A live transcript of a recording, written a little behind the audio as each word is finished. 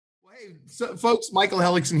Hey, so folks, Michael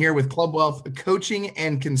Hellickson here with Club Wealth Coaching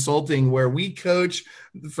and Consulting, where we coach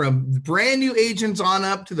from brand new agents on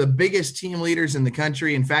up to the biggest team leaders in the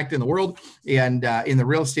country, in fact, in the world, and in the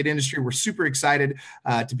real estate industry. We're super excited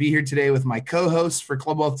to be here today with my co-host for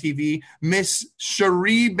Club Wealth TV, Miss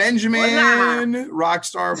Cherie Benjamin, Hola. rock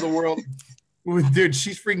star of the world. Dude,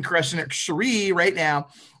 she's freaking crushing it. Cherie right now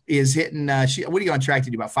is hitting, what are you on track to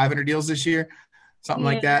do, about 500 deals this year? Something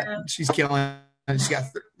like that. Yeah, She's killing it. She's got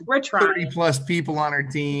we're 30 trying. plus people on her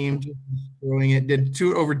team, just doing it. Did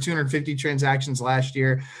over 250 transactions last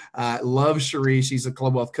year. Love Cherie. She's a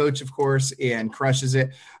Club Wealth coach, of course, and crushes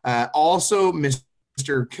it. Also, Mr.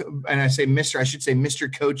 And I say Mr. I should say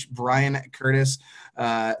Mr. Coach Brian Curtis,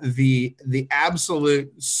 the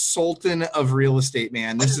absolute sultan of real estate,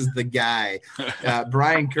 man. This is the guy.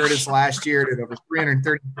 Brian Curtis last year did over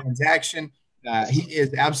 330 transactions. He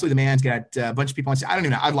is absolutely the man. He's got a bunch of people on his team. I don't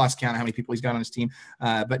even know. I've lost count of how many people he's got on his team.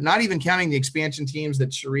 But not even counting the expansion teams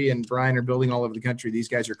that Cherie and Brian are building all over the country. These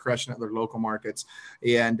guys are crushing at their local markets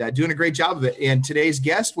and doing a great job of it. And today's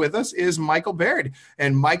guest with us is Michael Baird.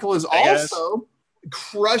 And Michael is also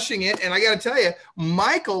crushing it. And I got to tell you,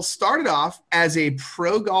 Michael started off as a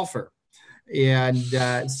pro golfer. And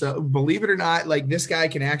so believe it or not, like this guy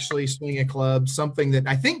can actually swing a club, something that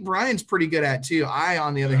I think Brian's pretty good at too. I,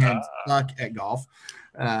 on the other hand, suck at golf.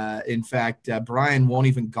 In fact, Brian won't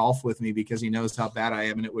even golf with me because he knows how bad I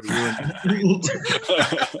am and it would ruin me.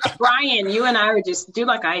 Brian, you and I would just do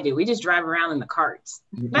like I do. We just drive around in the carts.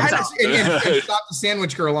 That's all. And stop the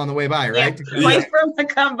sandwich girl on the way by, right? Yeah, wait for him to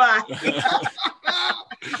come by.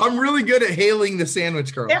 I'm really good at hailing the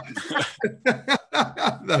sandwich girl.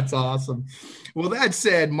 That's awesome. Well, that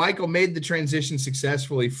said, Michael made the transition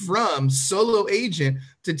successfully from solo agent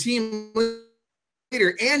to team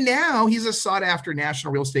leader. And now he's a sought after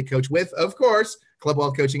national real estate coach with, of course, Club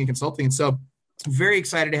Wealth Coaching and Consulting. And so very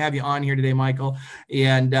excited to have you on here today, Michael.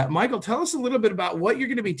 And Michael, tell us a little bit about what you're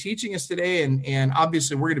going to be teaching us today. And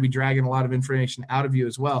obviously we're going to be dragging a lot of information out of you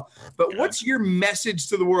as well. But what's your message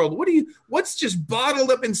to the world? What's just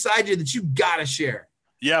bottled up inside you that you got to share?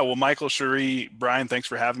 Yeah, well, Michael, Cherie, Brian, thanks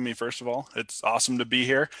for having me, first of all. It's awesome to be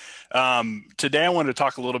here. Today, I wanted to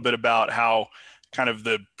talk a little bit about how kind of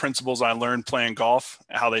the principles I learned playing golf,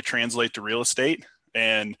 how they translate to real estate,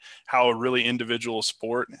 and how a really individual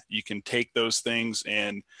sport, you can take those things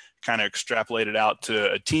and kind of extrapolate it out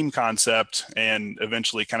to a team concept and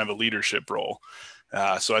eventually kind of a leadership role.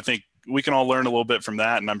 So I think we can all learn a little bit from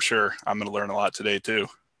that, and I'm sure I'm going to learn a lot today too.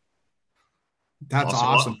 That's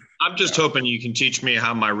awesome. Well, I'm just hoping you can teach me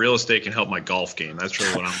how my real estate can help my golf game. That's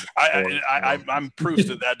really what I'm proof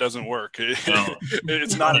that doesn't work.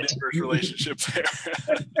 It's not an inverse relationship there.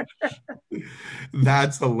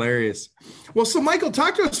 That's hilarious. Well, so Michael,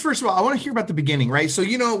 talk to us first of all. I want to hear about the beginning, right? So,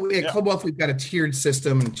 at Club Wealth, we've got a tiered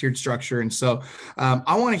system and a tiered structure. And so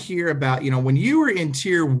I want to hear about, when you were in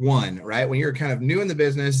tier one, right? When you were kind of new in the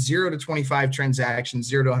business, 0 to 25 transactions,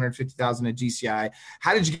 0 to 150,000 at GCI.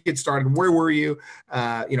 How did you get started? Where were you?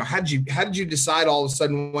 How did you decide all of a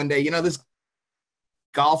sudden one day, this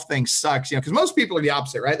golf thing sucks, because most people are the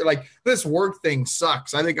opposite, right? They're like, this work thing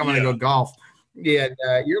sucks. I think I'm going to go golf. Yeah.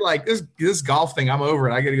 You're like, this golf thing, I'm over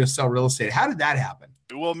it. I got to go sell real estate. How did that happen?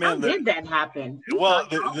 Well, man, how did that happen? Well,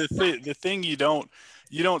 the thing you don't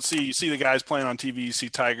see, you see the guys playing on TV, you see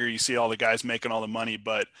Tiger, you see all the guys making all the money,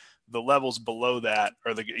 but the levels below that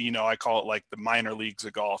are I call it like the minor leagues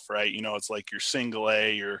of golf, right? It's like your single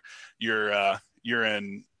A, you're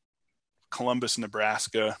in Columbus,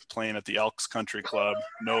 Nebraska, playing at the Elks Country Club.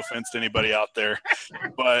 No offense to anybody out there,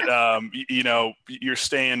 but you're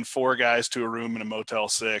staying 4 guys to a room in a Motel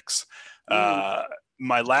 6.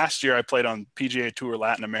 My last year, I played on PGA Tour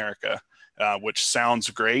Latin America, which sounds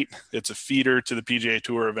great. It's a feeder to the PGA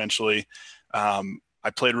Tour eventually. I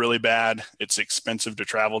played really bad. It's expensive to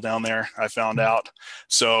travel down there, I found out.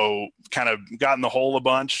 So kind of got in the hole a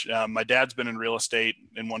bunch. My dad's been in real estate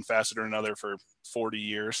in one facet or another for 40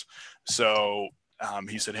 years. So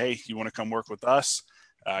he said, hey, you want to come work with us,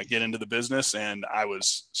 get into the business? And I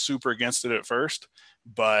was super against it at first,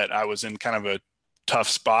 but I was in kind of a tough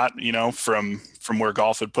spot, from where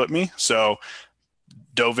golf had put me. So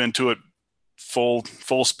dove into it full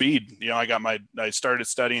speed. I started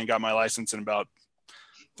studying and got my license in about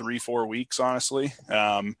 3-4 weeks, honestly.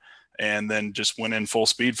 And then just went in full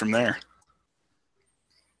speed from there.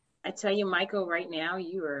 I tell you, Michael, right now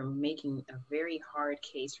you are making a very hard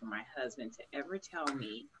case for my husband to ever tell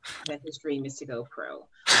me that his dream is to go pro.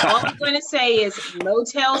 All I'm going to say is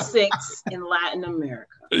Motel 6 in Latin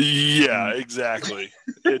America. Yeah, exactly.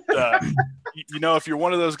 If you're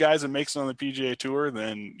one of those guys that makes it on the PGA Tour,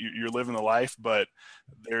 then you're living the life. But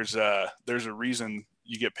there's a reason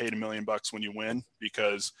you get paid $1 million when you win,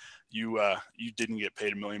 because you didn't get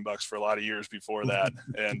paid $1 million for a lot of years before that.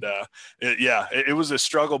 And it was a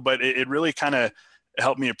struggle, but it really kind of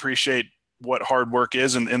helped me appreciate what hard work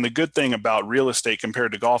is. And the good thing about real estate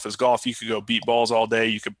compared to golf is golf, you could go beat balls all day.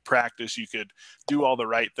 You could practice, you could do all the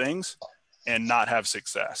right things and not have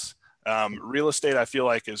success. Real estate, I feel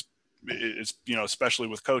like is, especially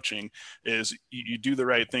with coaching, is you do the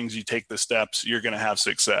right things, you take the steps, you're going to have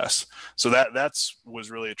success. So that's was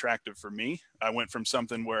really attractive for me. I went from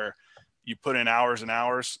something where you put in hours and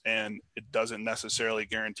hours and it doesn't necessarily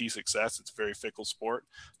guarantee success. It's a very fickle sport,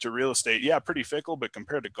 to real estate. Yeah, pretty fickle, but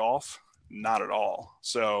compared to golf, not at all.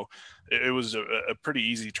 So it was a pretty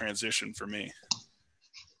easy transition for me.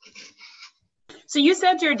 So you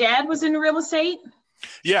said your dad was in real estate?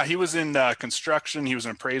 Yeah, he was in construction. He was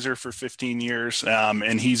an appraiser for 15 years,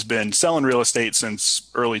 and he's been selling real estate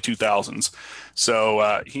since early 2000s.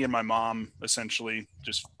 So he and my mom, essentially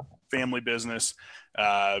just family business,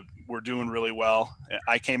 were doing really well.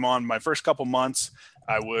 I came on my first couple months.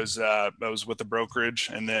 I was with the brokerage,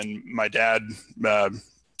 and then my dad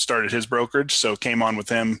started his brokerage, so came on with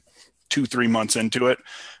him 2-3 months into it.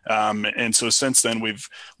 And so since then we've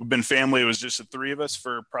been family. It was just the three of us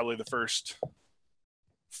for probably the first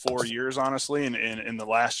 4 years, honestly. And in the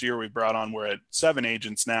last year we're at 7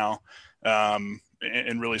 agents now, and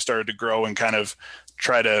really started to grow and kind of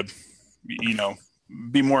try to,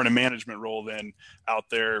 be more in a management role than out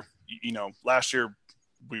there. Last year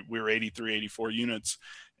we were 83, 84 units,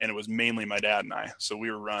 and it was mainly my dad and I. So we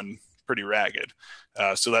were run pretty ragged.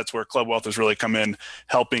 So that's where Club Wealth has really come in,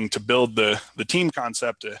 helping to build the team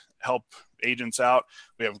concept to help agents out.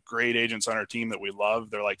 We have great agents on our team that we love.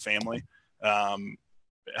 They're like family.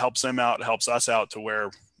 It helps them out, helps us out to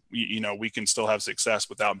where we can still have success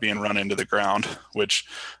without being run into the ground, which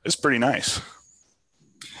is pretty nice.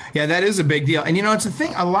 Yeah, that is a big deal. And, it's a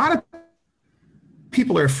thing, a lot of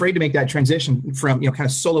people are afraid to make that transition from, kind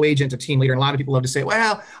of solo agent to team leader. And a lot of people love to say,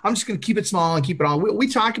 well, I'm just going to keep it small and keep it on. We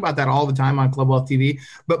talk about that all the time on Club Wealth TV.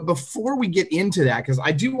 But before we get into that, because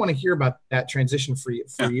I do want to hear about that transition for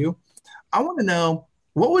you, I want to know,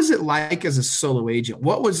 what was it like as a solo agent?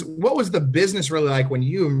 What was the business really like when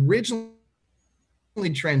you originally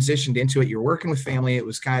transitioned into it? You're working with family. It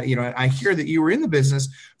was kind of, I hear that you were in the business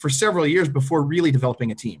for several years before really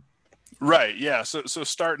developing a team. Right. Yeah. So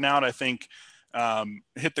starting out, I think,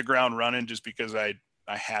 hit the ground running just because I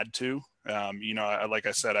had to. Like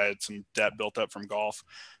I said, I had some debt built up from golf.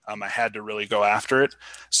 I had to really go after it.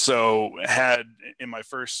 So had in my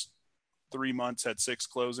first 3 months had 6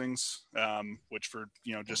 closings, which for,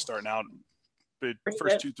 just starting out, but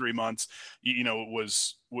first 2-3 months,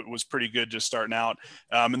 was pretty good just starting out.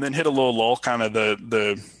 And then hit a little lull, kind of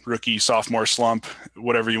the rookie sophomore slump,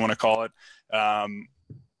 whatever you want to call it.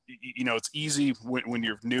 It's easy when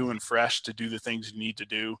you're new and fresh to do the things you need to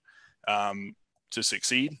do to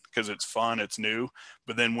succeed, because it's fun, it's new.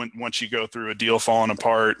 But then once you go through a deal falling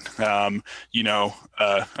apart, a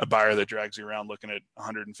buyer that drags you around looking at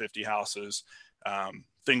 150 houses,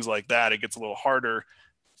 things like that, it gets a little harder.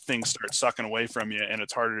 Things start sucking away from you, and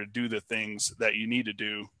it's harder to do the things that you need to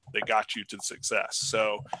do that got you to success.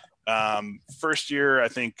 So first year, I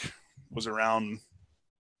think, was around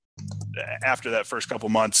after that first couple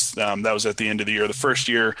months, that was at the end of the year. The first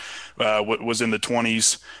year was in the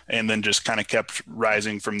 20s, and then just kind of kept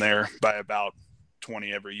rising from there by about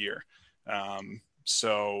 20 every year.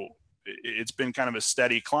 So it's been kind of a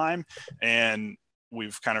steady climb, and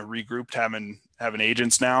we've kind of regrouped having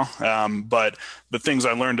agents now. But the things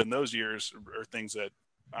I learned in those years are things that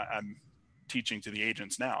I'm teaching to the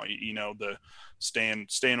agents now. The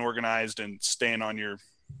staying organized and staying on your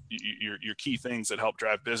key things that help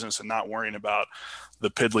drive business, and not worrying about the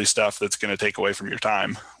piddly stuff that's going to take away from your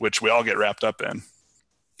time, which we all get wrapped up in.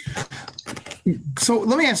 So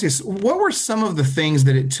let me ask you this. What were some of the things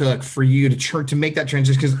that it took for you to make that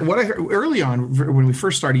transition? Because what I heard early on, when we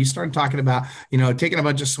first started, you started talking about, taking a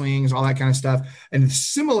bunch of swings, all that kind of stuff, and the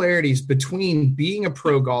similarities between being a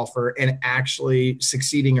pro golfer and actually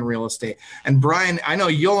succeeding in real estate. And Brian, I know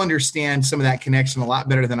you'll understand some of that connection a lot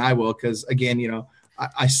better than I will, because again,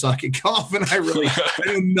 I suck at golf, and I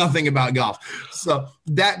know nothing about golf. So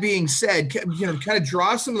that being said, kind of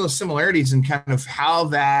draw some of those similarities and kind of how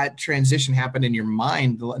that transition happened in your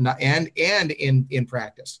mind and in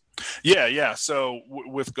practice. Yeah. So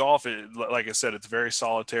with golf, like I said, it's very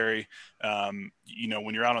solitary. When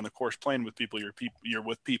you're out on the course playing with people, you're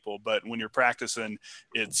with people. But when you're practicing,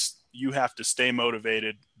 you have to stay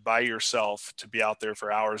motivated by yourself to be out there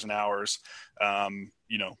for hours and hours.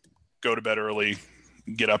 Go to bed early,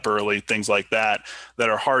 get up early, things like that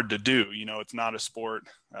are hard to do. It's not a sport.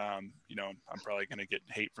 I'm probably going to get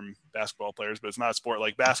hate from basketball players, but it's not a sport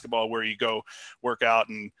like basketball where you go work out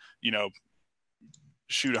and,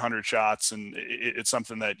 shoot 100 shots. And it's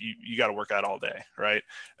something that you got to work out all day. Right.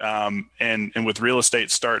 And with real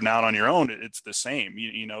estate starting out on your own, it's the same,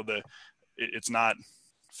 it's not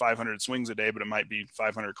 500 swings a day, but it might be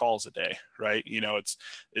 500 calls a day. Right.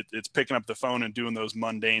 It's picking up the phone and doing those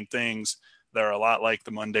mundane things that are a lot like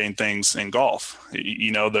the mundane things in golf,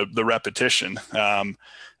 the repetition.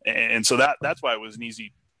 And so that's why it was an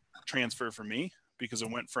easy transfer for me, because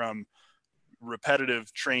it went from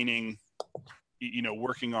repetitive training,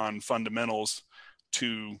 working on fundamentals,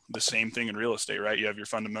 to the same thing in real estate, right? You have your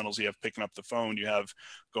fundamentals, you have picking up the phone, you have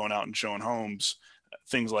going out and showing homes,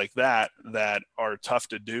 things like that are tough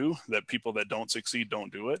to do, that people that don't succeed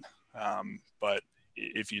don't do it. But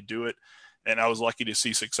if you do it, and I was lucky to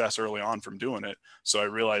see success early on from doing it. So I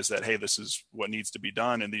realized that, hey, this is what needs to be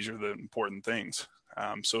done, and these are the important things.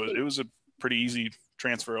 So it was a pretty easy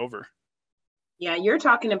transfer over. Yeah, you're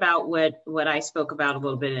talking about what I spoke about a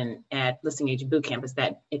little bit at Listing Agent Bootcamp, is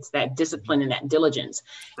that it's that discipline and that diligence.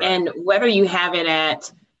 Right. And whether you have it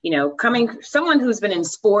at, someone who's been in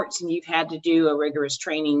sports and you've had to do a rigorous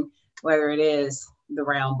training, whether it is the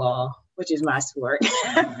round ball, which is my sport,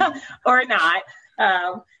 or not.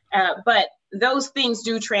 But those things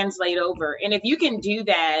do translate over. And if you can do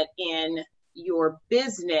that in your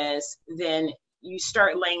business, then you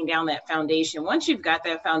start laying down that foundation. Once you've got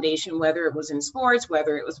that foundation, whether it was in sports,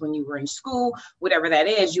 whether it was when you were in school, whatever that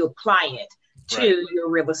is, you apply it to your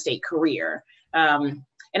real estate career.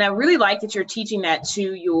 And I really like that you're teaching that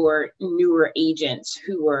to your newer agents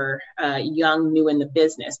who are young, new in the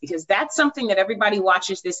business, because that's something that everybody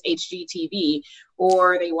watches this HGTV,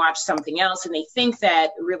 or they watch something else and they think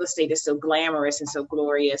that real estate is so glamorous and so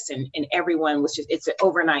glorious, and everyone was it's an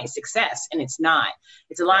overnight success, and it's not.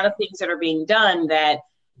 It's a lot of things that are being done that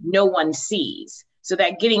no one sees. So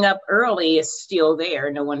that getting up early is still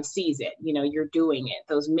there. No one sees it. You're doing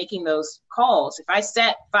it. Making those calls. If I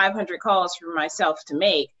set 500 calls for myself to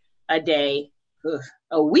make a day,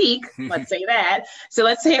 a week, let's say that. So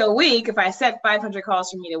let's say a week, if I set 500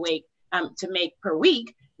 calls for me to make per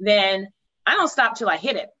week, then I don't stop till I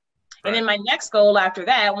hit it. Right. And then my next goal after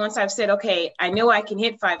that, once I've said, okay, I know I can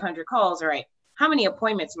hit 500 calls. All right. How many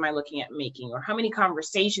appointments am I looking at making, or how many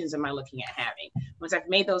conversations am I looking at having? Once I've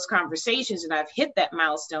made those conversations and I've hit that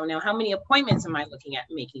milestone, now how many appointments am I looking at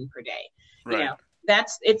making per day? Right.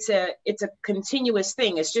 It's a continuous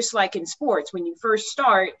thing. It's just like in sports. When you first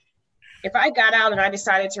start, if I got out and I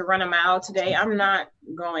decided to run a mile today, I'm not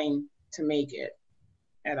going to make it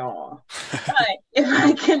at all. But if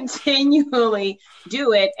I continually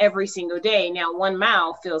do it every single day, now 1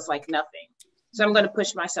 mile feels like nothing. So I'm going to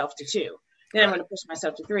push myself to 2. Then I'm going to push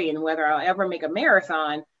myself to 3. And whether I'll ever make a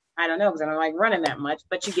marathon, I don't know, because I don't like running that much,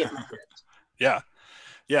 but you get my drift. Yeah.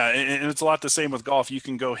 Yeah. And it's a lot the same with golf. You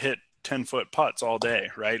can go hit 10-foot putts all day,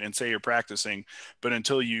 right? And say you're practicing, but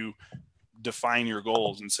until you define your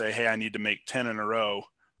goals and say, hey, I need to make 10 in a row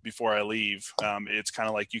before I leave. It's kind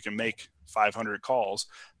of like you can make 500 calls,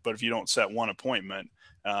 but if you don't set one appointment,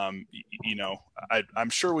 I'm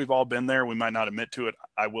sure we've all been there. We might not admit to it.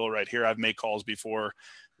 I will right here. I've made calls before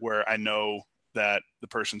where I know that the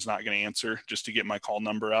person's not going to answer, just to get my call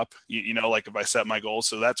number up, like if I set my goals.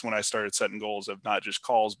 So that's when I started setting goals of not just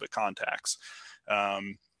calls, but contacts.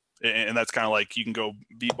 And that's kind of like, you can go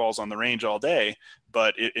beat balls on the range all day,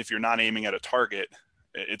 but if you're not aiming at a target,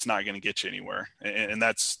 it's not going to get you anywhere. And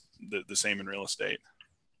that's the same in real estate.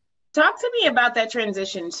 Talk to me about that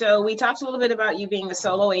transition. So we talked a little bit about you being a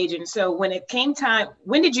solo agent. So when it came time,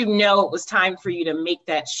 when did you know it was time for you to make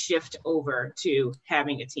that shift over to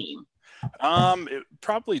having a team?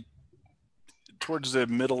 Probably towards the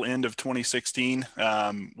middle end of 2016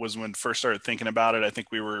 was when first started thinking about it. I think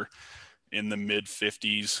we were in the mid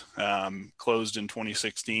 50s, closed in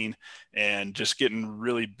 2016, and just getting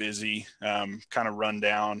really busy, kind of run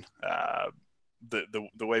down. The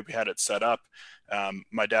way we had it set up,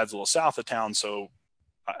 my dad's a little south of town, so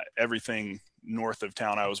everything north of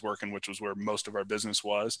town I was working, which was where most of our business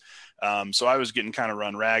was. So I was getting kind of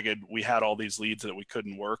run ragged. We had all these leads that we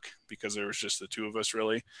couldn't work because there was just the two of us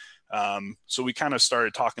really. So we kind of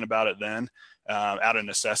started talking about it then out of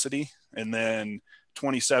necessity. And then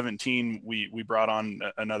 2017, we brought on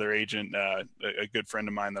another agent, a good friend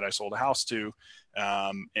of mine that I sold a house to.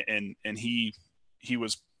 And he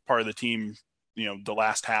was part of the team, the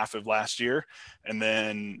last half of last year. And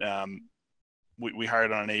then we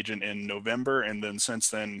hired on an agent in November. And then since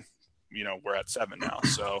then, we're at 7 now.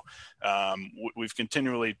 So we've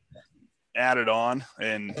continually added on,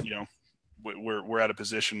 and, we're at a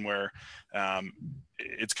position where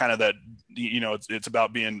it's kind of that, it's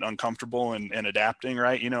about being uncomfortable and adapting,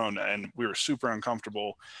 right? And we were super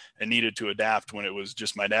uncomfortable and needed to adapt when it was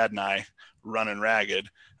just my dad and I running ragged.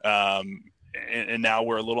 And now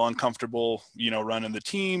we're a little uncomfortable, running the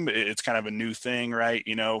team. It's kind of a new thing, right?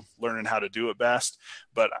 Learning how to do it best.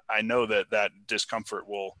 But I know that discomfort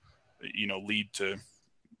will, lead to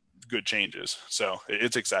good changes. So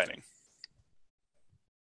it's exciting.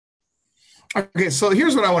 Okay, so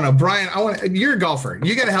here's what I want to, Brian. You're a golfer.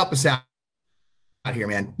 You got to help us out here,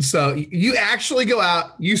 man. So you actually go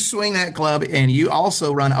out, you swing that club, and you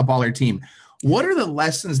also run a baller team. What are the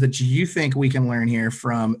lessons that you think we can learn here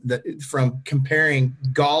from comparing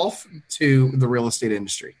golf to the real estate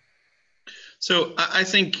industry? So I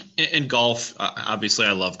think in golf, obviously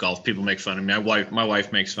I love golf. People make fun of me. My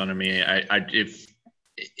wife makes fun of me.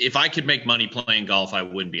 If I could make money playing golf, I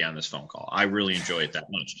wouldn't be on this phone call. I really enjoy it that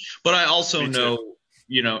much. But I also know,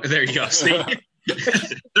 there you go. See,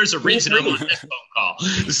 there's a reason I'm on this phone call.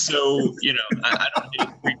 So, I don't get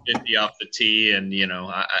 350 off the tee, and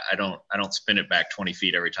I don't spin it back 20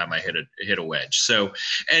 feet every time I hit a wedge. So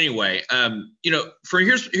anyway,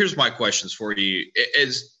 here's my questions for you.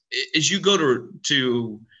 As you go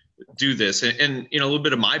to do this, and a little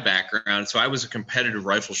bit of my background. So I was a competitive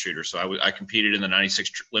rifle shooter. So I competed in the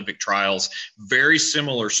 96 Olympic trials. Very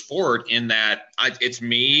similar sport in that it's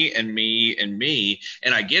me and me and me,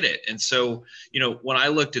 and I get it. And so, when I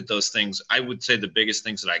looked at those things, I would say the biggest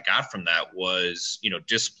things that I got from that was,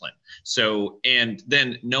 discipline. So, and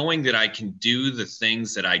then knowing that I can do the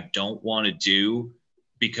things that I don't want to do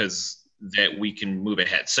because that we can move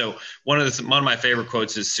ahead. So one of my favorite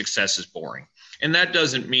quotes is success is boring. And that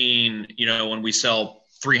doesn't mean, when we sell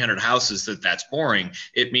 300 houses that's boring.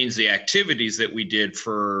 It means the activities that we did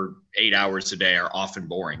for 8 hours a day are often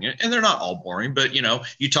boring. And they're not all boring, but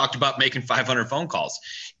you talked about making 500 phone calls.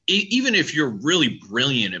 Even if you're really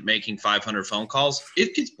brilliant at making 500 phone calls,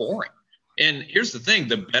 it gets boring. And here's the thing,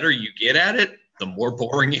 the better you get at it, the more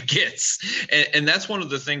boring it gets. And that's one of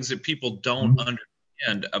the things that people don't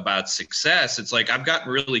understand about success. It's like, I've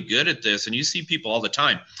gotten really good at this, and you see people all the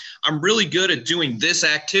time. I'm really good at doing this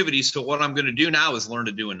activity, so what I'm going to do now is learn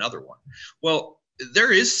to do another one. Well,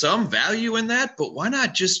 there is some value in that, but why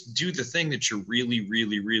not just do the thing that you're really,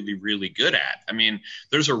 really, really, really good at? I mean,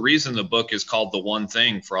 there's a reason the book is called The One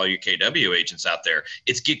Thing for all you KW agents out there.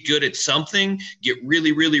 It's get good at something, get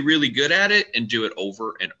really, really, really good at it, and do it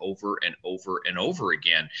over and over and over and over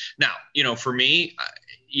again. Now, for me,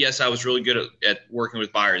 yes, I was really good at working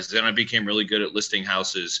with buyers. Then I became really good at listing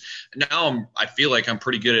houses. Now I feel like I'm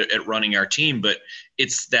pretty good at running our team, but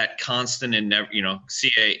it's that constant and never,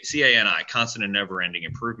 CANI, constant and never ending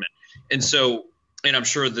improvement. And so, and I'm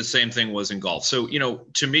sure the same thing was in golf. So,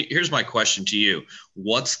 to me, here's my question to you.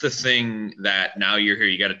 What's the thing that now you're here,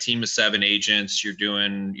 you got a team of 7 agents, you're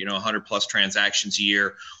doing, 100 plus transactions a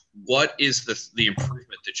year. What is the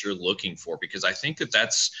improvement that you're looking for? Because I think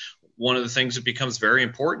that's one of the things that becomes very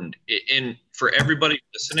important. And for everybody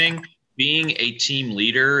listening, being a team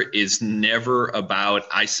leader is never about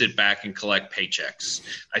I sit back and collect paychecks.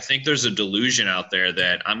 I think there's a delusion out there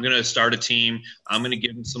that I'm going to start a team, I'm going to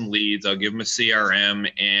give them some leads, I'll give them a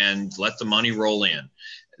CRM and let the money roll in.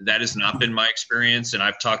 That has not been my experience. And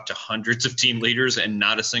I've talked to hundreds of team leaders, and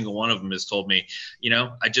not a single one of them has told me,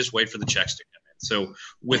 I just wait for the checks to come in. So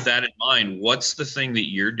with that in mind, what's the thing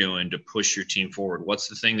that you're doing to push your team forward? What's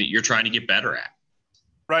the thing that you're trying to get better at?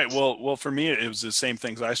 Right. Well, for me, it was the same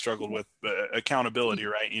things I struggled with. Accountability,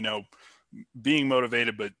 right? Being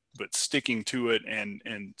motivated, but sticking to it and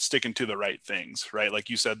sticking to the right things, right? Like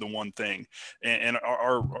you said, the one thing, and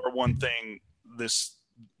our one thing this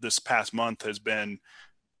past month has been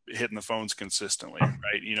hitting the phones consistently,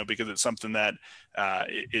 right? Because it's something that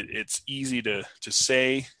it's easy to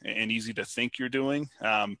say and easy to think you're doing.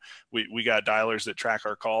 We got dialers that track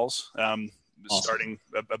our calls. Awesome. Starting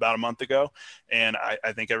about a month ago. And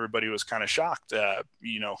I think everybody was kind of shocked.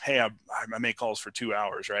 Hey, I make calls for 2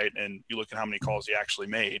 hours, right? And you look at how many calls you actually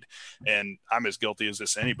made, and I'm as guilty as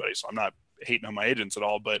this anybody. So I'm not hating on my agents at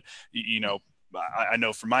all, but I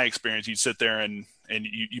know from my experience, you'd sit there and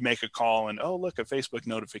you make a call and, oh, look, a Facebook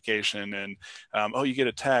notification, and you get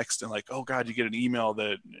a text, and like, oh God, you get an email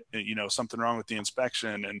that, something wrong with the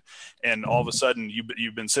inspection. And all of a sudden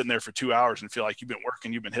you've been sitting there for 2 hours and feel like you've been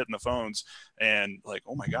working, you've been hitting the phones, and like,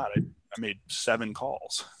 oh my God, I made 7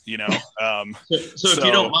 calls, So if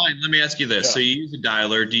you don't mind, let me ask you this. Yeah. So you use a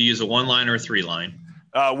dialer. Do you use a 1-line or a 3-line?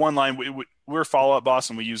 1 line. We're Follow Up Boss,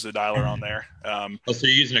 and we use the dialer on there. So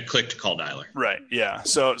you're using a click-to-call dialer. Right, yeah.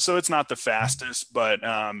 So it's not the fastest, but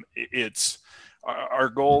it's our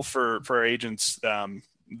goal for our agents,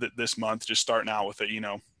 this month, just starting out with it,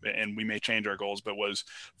 and we may change our goals, but was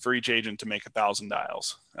for each agent to make 1,000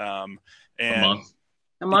 dials. And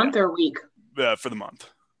a month or a week? For the month.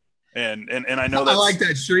 And I know that I like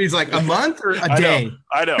that. Sheree's like, a month or a day?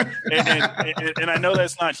 I know. And I know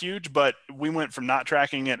that's not huge, but we went from not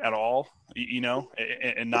tracking it at all,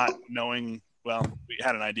 and not knowing, well, we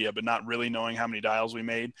had an idea, but not really knowing how many dials we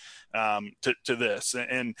made, to this.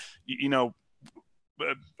 And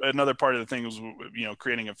another part of the thing was,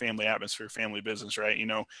 creating a family atmosphere, family business, right?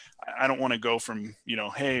 I don't want to go from,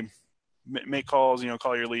 hey, make calls,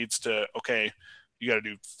 call your leads, to, okay, you got to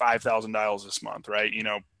do 5,000 dials this month, right?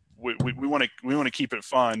 We want to keep it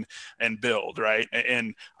fun and build, right?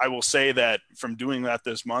 And I will say that from doing that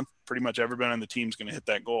this month, pretty much everybody on the team is going to hit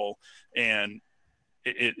that goal, and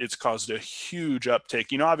it's caused a huge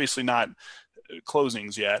uptick. Obviously not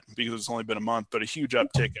closings yet because it's only been a month, but a huge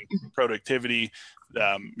uptick in productivity.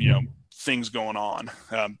 Things going on,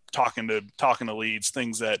 talking to leads,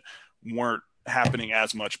 things that weren't happening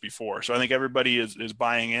as much before. So I think everybody is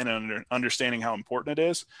buying in and understanding how important it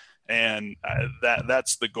is. And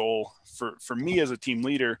that's the goal for me as a team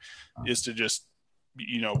leader, is to just,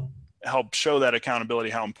 help show that accountability,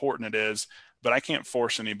 how important it is, but I can't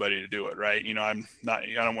force anybody to do it. Right. I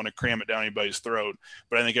don't want to cram it down anybody's throat,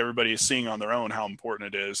 but I think everybody is seeing on their own how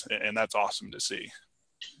important it is. And that's awesome to see.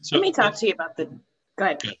 So, let me talk to you about go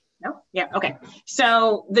ahead. No? Yeah. Okay.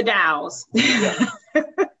 So the DAOs,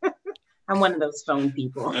 I'm one of those phone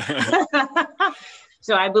people.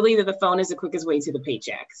 So I believe that the phone is the quickest way to the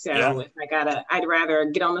paycheck. So if I'd rather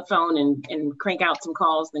get on the phone and crank out some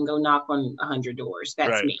calls than go knock on 100 doors.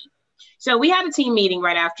 That's me. So we had a team meeting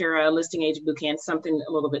right after a listing agent bootcamp, something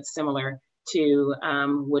a little bit similar to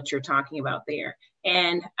what you're talking about there.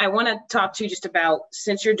 And I want to talk to you just about,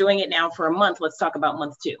 since you're doing it now for a month, let's talk about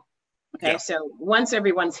month 2. Okay. Yeah. So once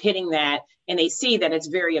everyone's hitting that and they see that it's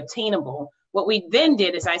very obtainable, what we then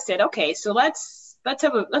did is I said, okay, so let's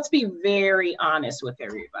be very honest with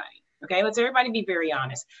everybody. Okay. Let's everybody be very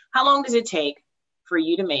honest. How long does it take for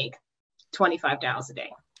you to make $25 a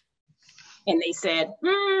day? And they said,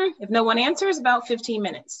 if no one answers, about 15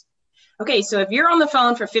 minutes. Okay. So if you're on the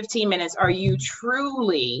phone for 15 minutes, are you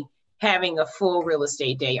truly having a full real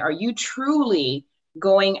estate day? Are you truly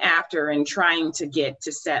going after and trying to get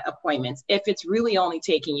to set appointments if it's really only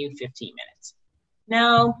taking you 15 minutes?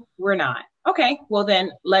 No, we're not. Okay, well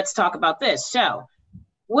then let's talk about this. So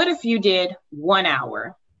what if you did 1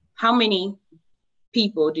 hour? How many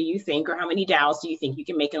people do you think, or how many dials do you think you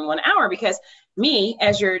can make in 1 hour? Because me,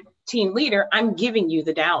 as your team leader, I'm giving you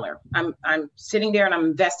the dollar. I'm sitting there and I'm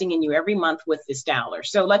investing in you every month with this dollar.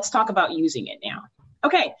 So let's talk about using it now.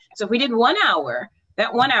 Okay, so if we did 1 hour,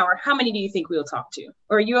 that 1 hour, how many do you think we'll talk to?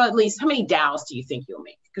 Or at least how many dials do you think you'll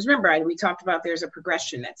make? Because remember, we talked about there's a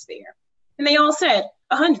progression that's there. And they all said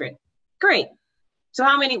 100. Great. So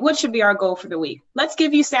what should be our goal for the week? Let's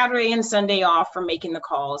give you Saturday and Sunday off from making the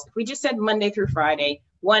calls. If we just said Monday through Friday,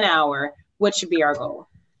 1 hour, what should be our goal?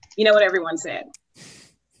 You know what everyone said?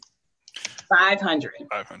 500.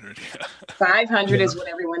 500, yeah. 500 is what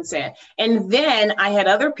everyone said. And then I had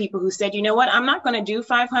other people who said, you know what, I'm not going to do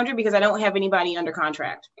 500 because I don't have anybody under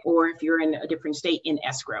contract, or if you're in a different state, in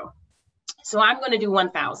escrow. So I'm going to do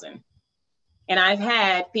 1,000. And I've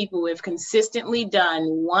had people who have consistently done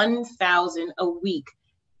 1,000 a week,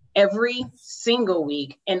 every single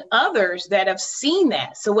week, and others that have seen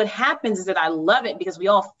that. So what happens is that I love it because we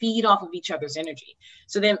all feed off of each other's energy.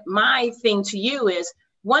 So then my thing to you is,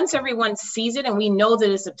 once everyone sees it and we know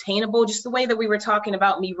that it's obtainable, just the way that we were talking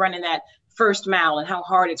about me running that first mile and how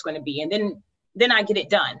hard it's going to be. And then I get it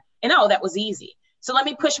done. And that was easy. So let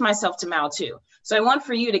me push myself to mile 2. So I want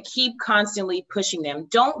for you to keep constantly pushing them.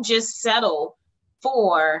 Don't just settle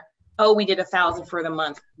for, we did 1,000 for the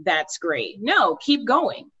month. That's great. No, keep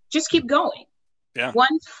going. Just keep going. Yeah.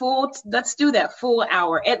 Let's do that full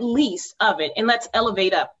hour at least of it. And let's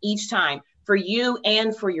elevate up each time for you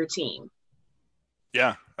and for your team.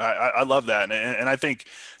 Yeah, I love that. And I think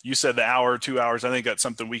you said the hour, 2 hours. I think that's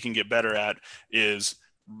something we can get better at, is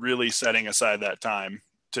really setting aside that time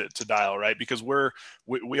to dial, right? Because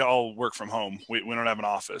we all work from home. We don't have an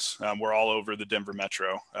office. We're all over the Denver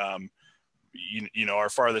metro. Our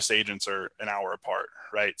farthest agents are an hour apart,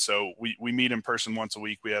 right? So we meet in person once a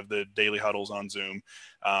week. We have the daily huddles on Zoom,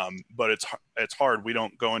 but it's hard. We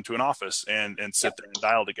don't go into an office and sit there and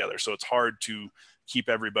dial together. So it's hard to keep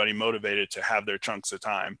everybody motivated to have their chunks of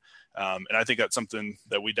time. And I think that's something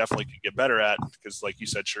that we definitely could get better at, because like you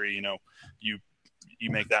said, Sheree, you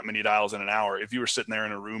make that many dials in an hour. If you were sitting there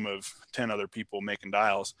in a room of 10 other people making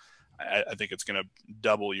dials, I think it's going to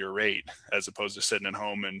double your rate, as opposed to sitting at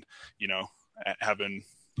home and, having,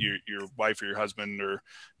 your wife or your husband or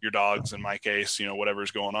your dogs, in my case,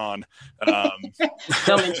 whatever's going on.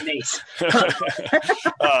 Don't mention these.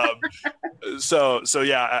 So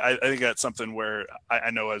yeah, I think that's something where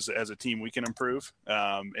I know as a team we can improve.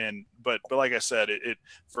 But like I said, it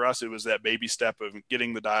for us, it was that baby step of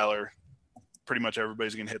getting the dialer. Pretty much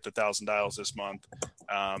everybody's going to hit the 1,000 dials this month,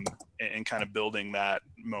 and kind of building that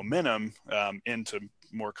momentum into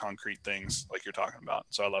more concrete things like you're talking about.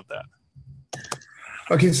 So I love that.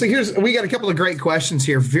 Okay, so we got a couple of great questions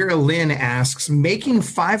here. Vera Lynn asks, making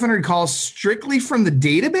 500 calls strictly from the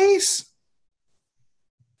database? Is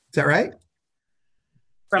that right?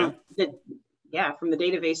 From the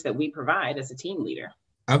database that we provide as a team leader.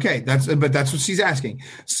 Okay, that's what she's asking.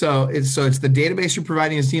 So it's the database you're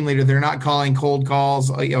providing as team leader. They're not calling cold calls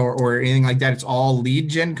or anything like that. It's all lead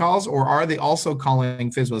gen calls, or are they also calling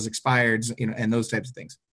FSBOs, expireds, and those types of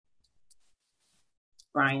things?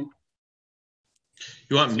 Brian,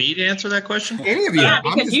 you want me to answer that question? Any of you? Yeah,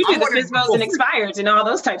 because you do the FSBOs and expireds and all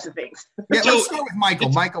those types of things. Yeah, let's start with Michael.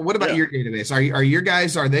 Michael, what about your database? Are your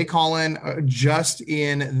guys, are they calling just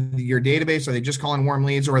in your database? Are they just calling warm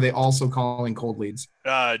leads, or are they also calling cold leads?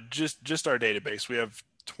 Just our database. We have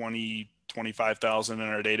 25,000 in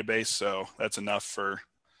our database, so that's enough for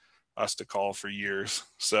us to call for years.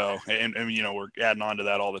 So, and we're adding on to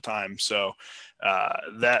that all the time. So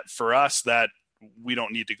that for us, that we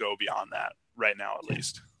don't need to go beyond that right now, at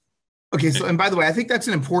least. Okay. So, and by the way, I think that's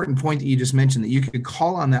an important point that you just mentioned, that you could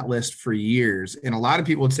call on that list for years. And a lot of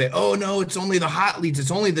people would say, oh no, it's only the hot leads.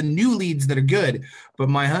 It's only the new leads that are good. But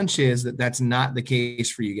my hunch is that that's not the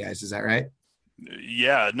case for you guys. Is that right?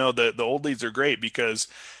 Yeah, no, the old leads are great because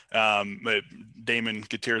Damon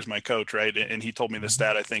Gutierrez is my coach, right? And he told me the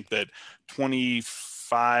stat, I think that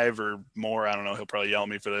 25 or more, I don't know, he'll probably yell at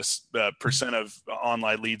me for this, percent of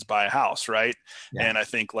online leads buy a house, right? Yeah. And I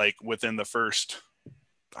think like within the first,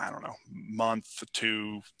 I don't know, month,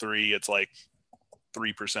 2, 3, it's like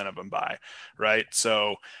 3% of them buy, right?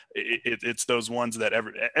 So it's those ones that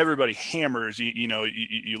everybody hammers.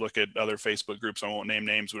 You look at other Facebook groups, I won't name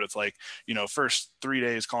names, but it's like, first 3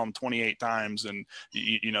 days, call them 28 times. And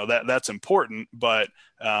that's important, but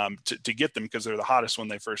to get them, because they're the hottest when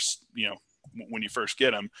they first, when you first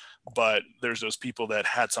get them. But there's those people that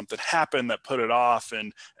had something happen that put it off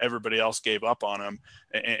and everybody else gave up on them.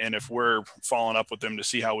 And if we're following up with them to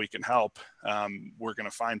see how we can help, we're going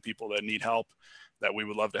to find people that need help that we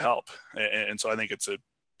would love to help. And so I think it's a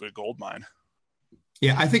gold mine.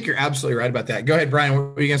 Yeah, I think you're absolutely right about that. Go ahead, Brian.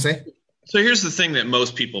 What were you going to say? So here's the thing that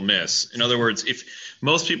most people miss. In other words, if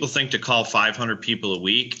most people think to call 500 people a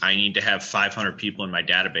week, I need to have 500 people in my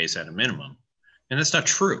database at a minimum. And that's not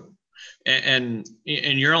true. And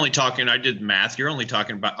you're only talking, I did math, you're only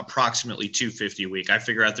talking about approximately 250 a week. I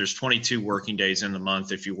figure out there's 22 working days in the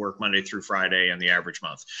month if you work Monday through Friday and the average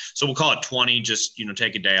month. So we'll call it 20, just,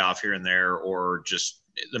 take a day off here and there, or just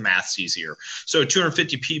the math's easier. So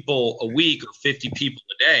 250 people a week or 50 people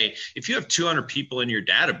a day, if you have 200 people in your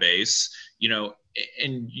database,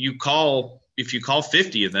 and if you call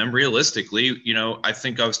 50 of them, realistically, I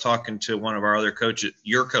think I was talking to one of our other coaches,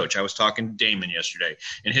 your coach, I was talking to Damon yesterday,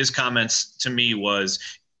 and his comments to me was,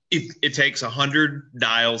 it takes 100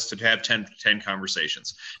 dials to have 10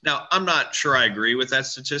 conversations. Now, I'm not sure I agree with that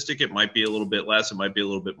statistic. It might be a little bit less. It might be a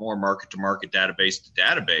little bit more market to market, database to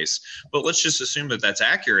database. But let's just assume that that's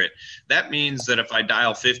accurate. That means that if I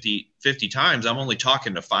dial 50 times, I'm only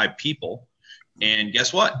talking to 5 people. And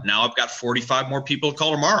guess what? Now I've got 45 more people to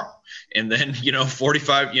call tomorrow. And then,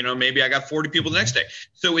 45, maybe I got 40 people the next day.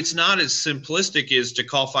 So it's not as simplistic as to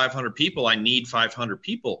call 500 people. I need 500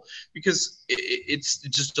 people, because it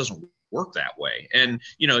just doesn't work that way. And,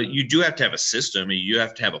 you do have to have a system, and you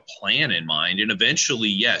have to have a plan in mind. And eventually,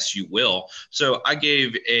 yes, you will. So I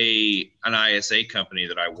gave an ISA company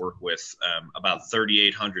that I work with about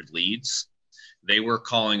 3,800 leads. They were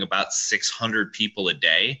calling about 600 people a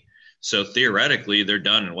day. So theoretically, they're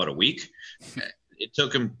done in a week? It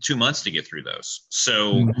took them 2 months to get through those.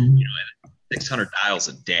 So, 600 dials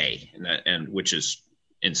a day, and which is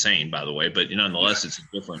insane, by the way. But nonetheless, it's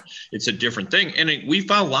a different thing. And we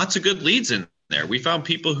found lots of good leads in there. We found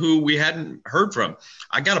people who we hadn't heard from.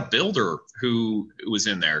 I got a builder who was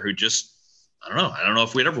in there who just, I don't know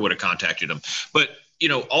if we'd ever would have contacted him, but.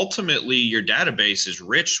 Ultimately your database is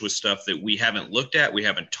rich with stuff that we haven't looked at, we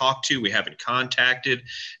haven't talked to, we haven't contacted.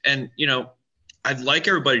 And, I'd like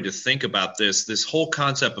everybody to think about this whole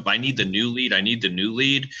concept of I need the new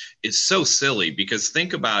lead is so silly, because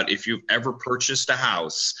think about if you've ever purchased a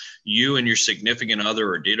house, you and your significant other,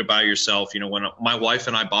 or did it by yourself. When my wife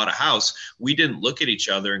and I bought a house, we didn't look at each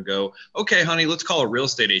other and go, okay, honey, let's call a real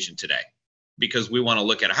estate agent today. because we want to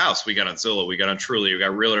look at a house. We got on Zillow, we got on Truly, we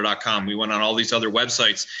got realtor.com. We went on all these other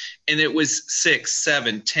websites, and it was 6,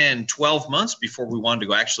 7, 10, 12 months before we wanted to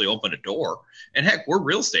go actually open a door. And heck, we're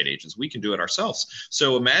real estate agents. We can do it ourselves.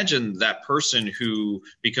 So imagine that person who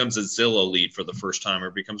becomes a Zillow lead for the first time,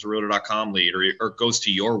 or becomes a realtor.com lead, or goes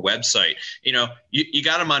to your website. You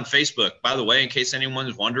got them on Facebook. By the way, in case anyone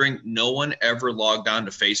is wondering, no one ever logged on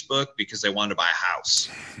to Facebook because they wanted to buy a house.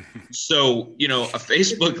 So, a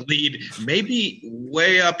Facebook lead may be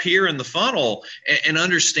way up here in the funnel, and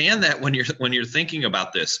understand that when you're thinking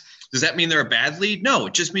about this. Does that mean they're a bad lead? No,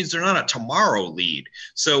 it just means they're not a tomorrow lead.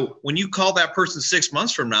 So when you call that person 6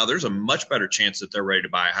 months from now, there's a much better chance that they're ready to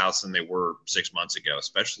buy a house than they were 6 months ago,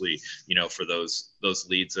 especially, for those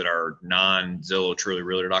leads that are non-Zillow, Truly,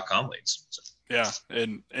 Realtor.com leads. So. Yeah.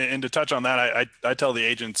 And to touch on that, I tell the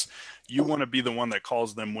agents, you want to be the one that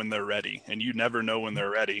calls them when they're ready, and you never know when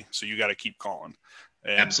they're ready. So you got to keep calling.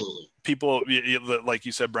 And absolutely. People, like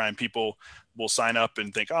you said, Brian, people will sign up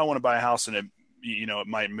and think, oh, I want to buy a house, and it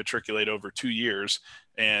might matriculate over 2 years.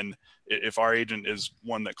 And if our agent is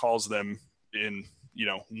one that calls them in,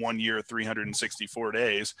 1 year, 364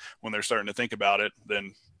 days, when they're starting to think about it,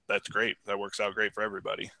 then that's great. That works out great for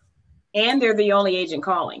everybody. And they're the only agent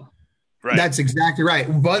calling. Right. That's exactly right.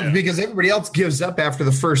 But because everybody else gives up after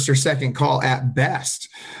the first or second call at best.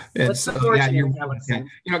 And so, I look at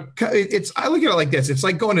it like this. It's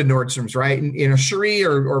like going to Nordstrom's, right? And, Cherie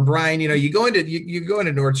or Brian, you go into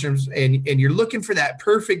Nordstrom's and you're looking for that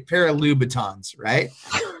perfect pair of Louboutins, right?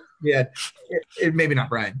 Yeah. Maybe not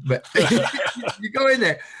Brian, but you go in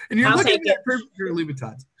there and you're looking at that perfect pair of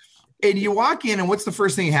Louboutins. And you walk in, and what's the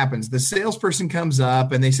first thing that happens? The salesperson comes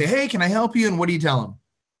up and they say, hey, can I help you? And what do you tell them?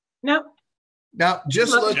 No,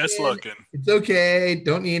 just looking. It's okay.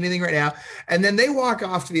 Don't need anything right now. And then they walk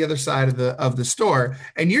off to the other side of the store,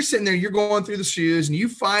 and you're sitting there, you're going through the shoes, and you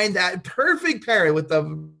find that perfect pair with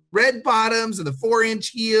the red bottoms and the 4-inch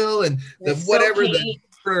heel and the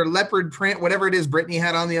the leopard print, whatever it is Brittany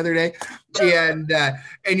had on the other day. And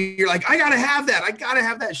you're like, I gotta have that. I gotta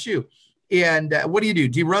have that shoe. And what do?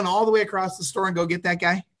 Do you run all the way across the store and go get that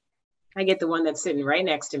guy? I get the one that's sitting right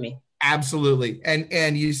next to me. Absolutely.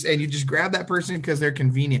 And you just grab that person because they're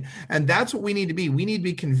convenient. And that's what we need to be. We need to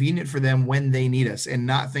be convenient for them when they need us, and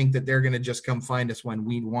not think that they're going to just come find us when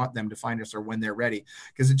we want them to find us or when they're ready,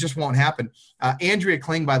 because it just won't happen. Andrea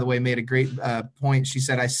Kling, by the way, made a great point. She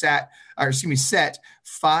said, set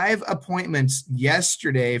 5 appointments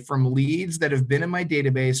yesterday from leads that have been in my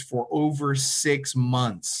database for over 6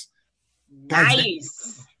 months.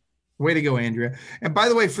 Nice. Way to go, Andrea. And by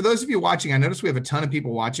the way, for those of you watching, I notice we have a ton of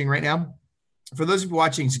people watching right now. For those of you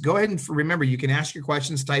watching, so go ahead and remember, you can ask your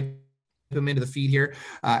questions, type them into the feed here,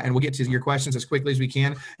 and we'll get to your questions as quickly as we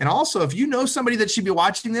can. And also, if you know somebody that should be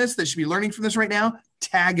watching this, that should be learning from this right now,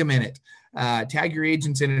 tag them in it. Tag your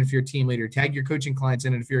agents in it if you're a team leader. Tag your coaching clients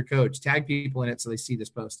in it if you're a coach. Tag people in it so they see this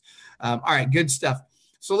post. All right, good stuff.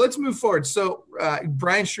 So let's move forward. So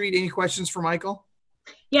Brian Street, any questions for Michael?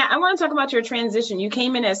 Yeah, I want to talk about your transition. You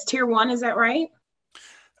came in as tier 1, is that right?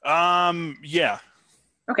 Yeah.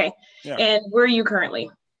 Okay. Yeah. And where are you currently?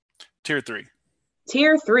 Tier 3.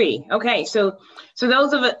 Tier 3. Okay. So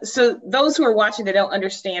those who are watching that don't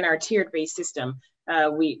understand our tiered based system,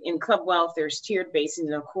 we in Club Wealth, there's tiered based,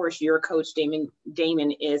 and of course your coach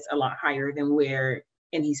Damon is a lot higher than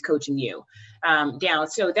and he's coaching you down.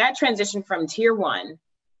 So that transition from tier 1,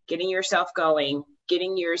 getting yourself going,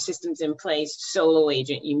 getting your systems in place, solo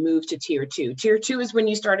agent, you move to tier 2. Tier 2 is when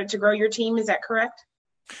you started to grow your team. Is that correct?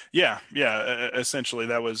 Yeah. Essentially,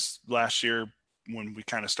 that was last year when we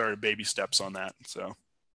kind of started baby steps on that. So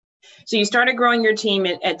you started growing your team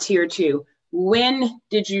at tier 2. When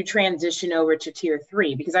did you transition over to tier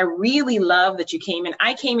 3? Because I really love that you came in.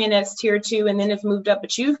 I came in as tier 2 and then have moved up,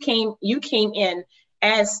 but you came in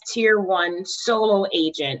as tier 1 solo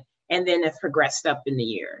agent and then have progressed up in the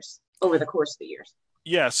years, over the course of the years.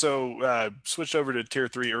 Yeah, so switched over to tier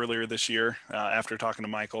 3 earlier this year after talking to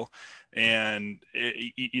Michael, and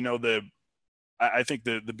I think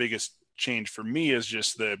the biggest change for me is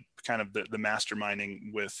just the kind of the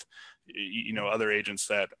masterminding with other agents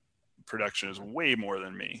that production is way more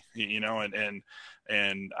than me, and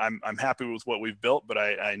I'm happy with what we've built, but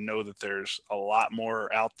I know that there's a lot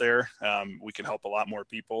more out there. We can help a lot more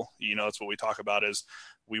people. That's what we talk about is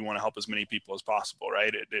we want to help as many people as possible,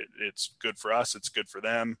 right? It's good for us. It's good for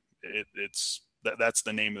them. That's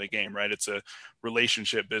the name of the game, right? It's a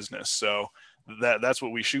relationship business. So that's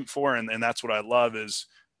what we shoot for. And that's what I love is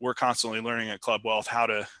we're constantly learning at Club Wealth how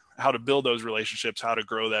to build those relationships, how to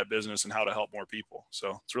grow that business, and how to help more people.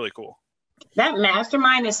 So it's really cool. That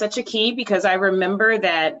mastermind is such a key, because I remember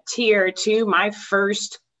that tier 2, my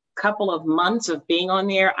first couple of months of being on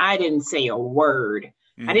there, I didn't say a word.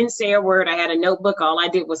 Mm-hmm. I didn't say a word. I had a notebook. All I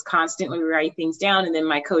did was constantly write things down. And then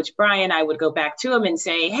my coach, Brian, I would go back to him and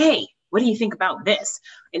say, hey, what do you think about this?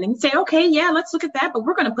 And then he'd say, okay, yeah, let's look at that. But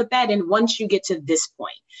we're going to put that in once you get to this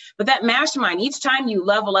point. But that mastermind, each time you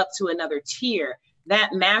level up to another tier,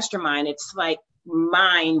 that mastermind, it's like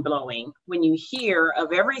mind blowing when you hear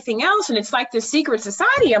of everything else. And it's like the secret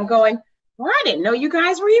society. I'm going, well, I didn't know you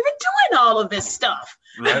guys were even doing all of this stuff.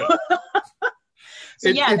 Right.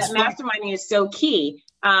 So that masterminding is so key.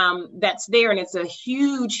 That's there, and it's a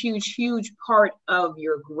huge part of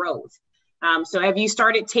your growth. So have you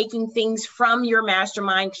started taking things from your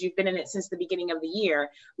mastermind, because you've been in it since the beginning of the year?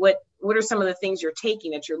 What are some of the things you're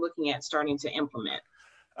taking that you're looking at starting to implement?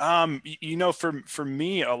 For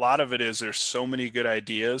me, a lot of it is there's so many good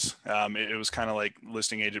ideas. It was kind of like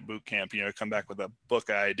listing agent boot camp, come back with a book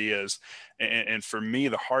of ideas. And for me,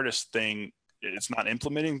 the hardest thing, it's not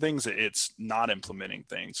implementing things, it's not implementing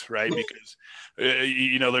things, right? Because,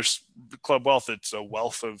 there's Club Wealth, it's a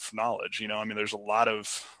wealth of knowledge, there's a lot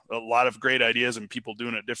of great ideas and people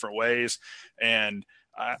doing it different ways. And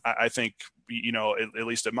I think, at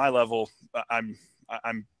least at my level, I'm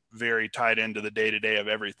very tied into the day-to-day of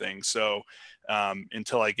everything. So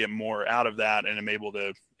until I get more out of that and I'm able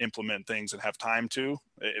to implement things and have time to,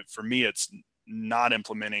 for me, it's not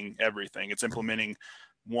implementing everything. It's implementing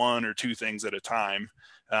one or two things at a time.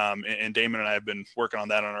 And Damon and I have been working on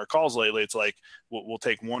that on our calls lately. It's like, we'll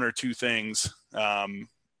take one or two things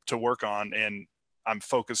to work on, and I'm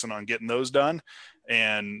focusing on getting those done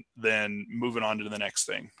and then moving on to the next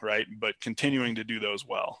thing. Right. But continuing to do those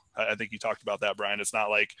well. I think you talked about that, Brian. It's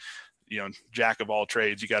not like, jack of all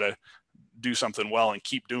trades. You got to do something well and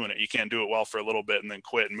keep doing it. You can't do it well for a little bit and then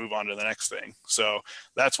quit and move on to the next thing. So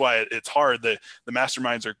that's why it's hard. The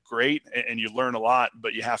masterminds are great and you learn a lot,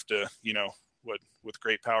 but you have to, with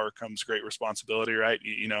great power comes great responsibility, right?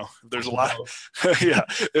 If there's a lot,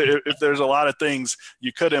 if there's a lot of things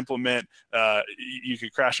you could implement, you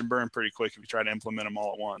could crash and burn pretty quick if you try to implement them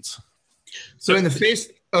all at once. So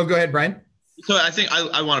go ahead, Brian. So I think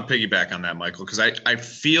I want to piggyback on that, Michael, because I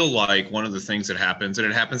feel like one of the things that happens, and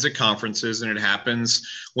it happens at conferences and it happens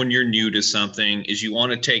when you're new to something, is you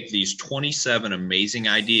want to take these 27 amazing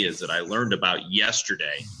ideas that I learned about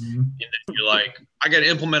yesterday, and then you're like, I got to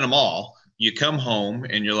implement them all. You come home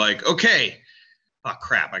and you're like, okay, oh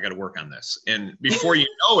crap, I got to work on this. And before you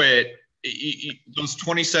know it, those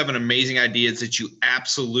 27 amazing ideas that you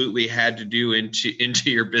absolutely had to do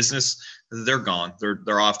into your business, they're gone.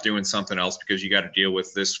 They're off doing something else because you got to deal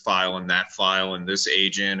with this file and that file and this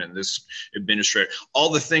agent and this administrator, all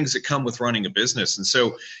the things that come with running a business. And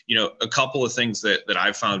so, a couple of things that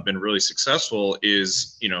I've found been really successful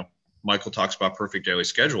is, Michael talks about perfect daily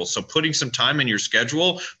schedule. So putting some time in your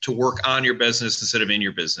schedule to work on your business instead of in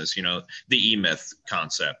your business, the E-Myth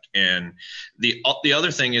concept. And the other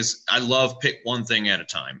thing is I love pick one thing at a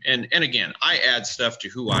time. And again, I add stuff to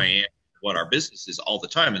who I am, what our business is all the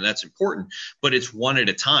time. And that's important, but it's one at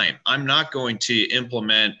a time. I'm not going to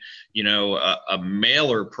implement, a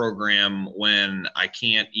mailer program when I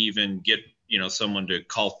can't even get someone to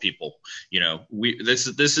call people.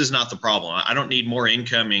 This is not the problem. I don't need more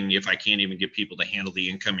incoming if I can't even get people to handle the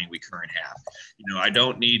incoming we currently have. I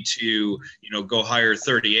don't need to, go hire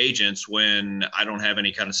 30 agents when I don't have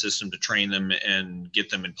any kind of system to train them and get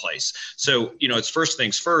them in place. So, it's first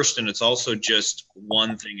things first, and it's also just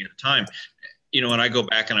one thing at a time. When I go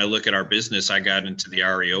back and I look at our business, I got into the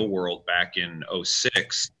REO world back in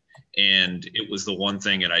 2006. And it was the one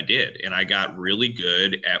thing that I did. And I got really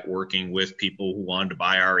good at working with people who wanted to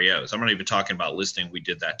buy REOs. I'm not even talking about listing. We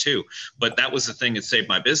did that too. But that was the thing that saved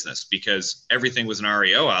my business because everything was an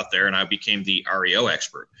REO out there and I became the REO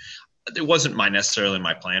expert. It wasn't necessarily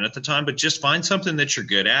my plan at the time, but just find something that you're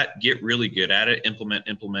good at, get really good at it, implement.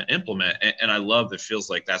 And I love that it feels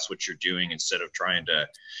like that's what you're doing instead of trying to,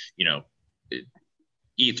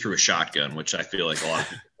 eat through a shotgun, which I feel like a lot of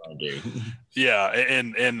people do. Yeah.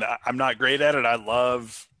 And I'm not great at it. I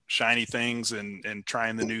love shiny things and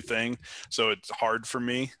trying the new thing. So it's hard for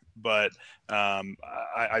me, but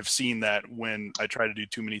I've seen that when I try to do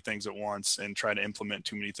too many things at once and try to implement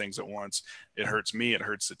too many things at once, it hurts me. It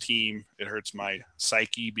hurts the team. It hurts my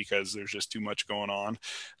psyche because there's just too much going on.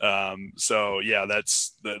 So yeah,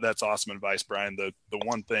 that's awesome advice, Brian. The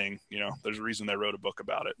one thing, there's a reason they wrote a book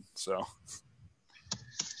about it. So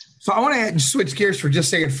I want to switch gears for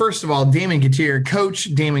just a second. First of all, Damon Gutierrez, Coach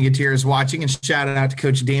Damon Gutierrez is watching, and shout out to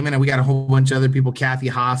Coach Damon. And we got a whole bunch of other people. Kathy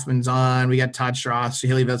Hoffman's on. We got Todd Strauss,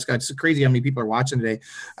 Haley Vetscott. It's crazy how many people are watching today.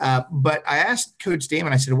 But I asked Coach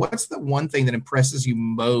Damon, I said, what's the one thing that impresses you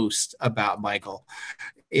most about Michael?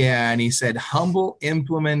 And he said, humble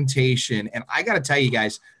implementation. And I got to tell you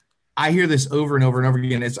guys, I hear this over and over and over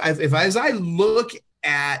again. As I look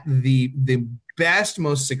at the best,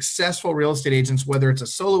 most successful real estate agents, whether it's a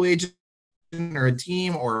solo agent or a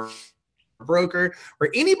team or a broker or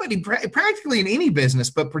anybody practically in any business,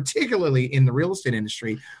 but particularly in the real estate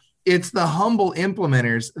industry, it's the humble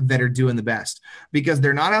implementers that are doing the best, because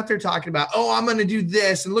they're not out there talking about, oh, I'm going to do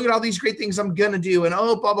this and look at all these great things I'm going to do. And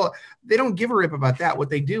oh, blah, blah. They don't give a rip about that.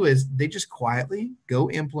 What they do is they just quietly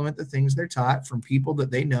go implement the things they're taught from people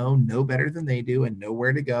that they know better than they do and know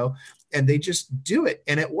where to go. And they just do it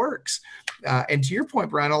and it works. And to your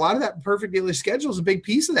point, Brian, a lot of that perfect daily schedule is a big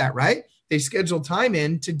piece of that, right? They schedule time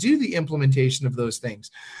in to do the implementation of those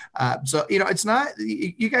things. So, it's not,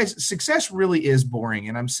 you guys, success really is boring.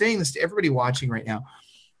 And I'm saying this to everybody watching right now.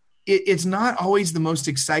 It's not always the most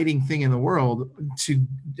exciting thing in the world to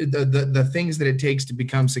the things that it takes to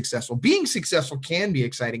become successful. Being successful can be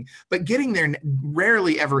exciting, but getting there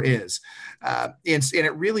rarely ever is. And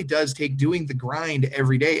it really does take doing the grind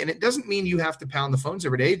every day. And it doesn't mean you have to pound the phones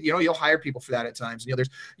every day. You'll hire people for that at times.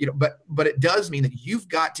 But it does mean that you've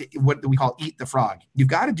got to, what we call eat the frog. You've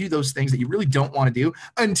got to do those things that you really don't want to do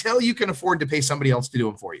until you can afford to pay somebody else to do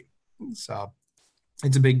them for you. So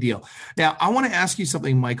it's a big deal. Now, I want to ask you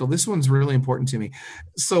something, Michael. This one's really important to me.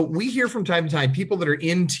 So we hear from time to time people that are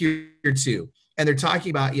in tier 2, and they're talking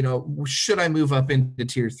about, should I move up into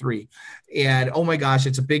tier 3? And oh my gosh,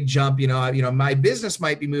 it's a big jump. My business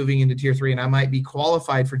might be moving into tier 3, and I might be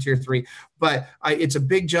qualified for tier 3, but it's a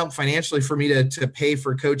big jump financially for me to pay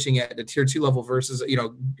for coaching at the tier 2 level versus,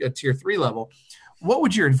 a tier 3 level. What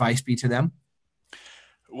would your advice be to them?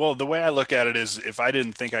 Well, the way I look at it is, if I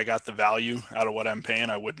didn't think I got the value out of what I'm paying,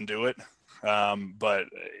 I wouldn't do it. But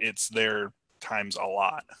it's there times a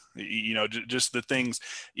lot, just the things,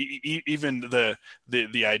 even the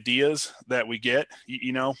ideas that we get,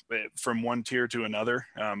 from one tier to another,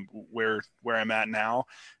 where I'm at now,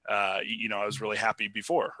 I was really happy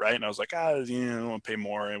before. Right. And I was like, I want to pay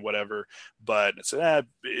more and whatever, but it's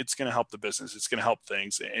going to help the business. It's going to help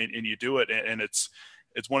things, and you do it. And it's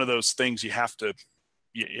one of those things you have to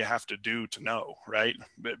do to know, right?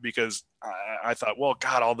 Because I thought, well,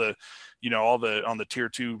 God, all the on the tier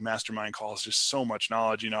 2 mastermind calls, just so much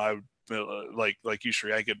knowledge. I would like you,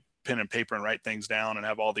 Sheree, I could pen and paper and write things down and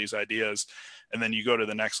have all these ideas. And then you go to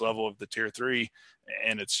the next level of the tier 3,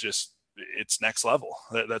 and it's next level.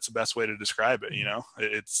 That's the best way to describe it.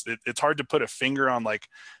 It's hard to put a finger on like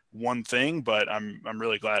one thing, but I'm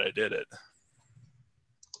really glad I did it.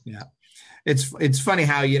 Yeah. It's funny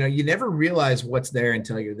how, you never realize what's there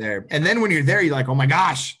until you're there. And then when you're there, you're like, oh my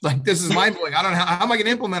gosh, like this is mind blowing. I don't know. How am I going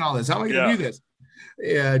to implement all this? How am I going to do this?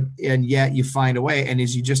 And yet you find a way. And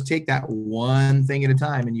as you just take that one thing at a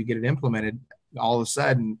time and you get it implemented, all of a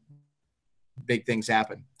sudden big things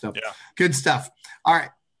happen. So Good stuff. All right,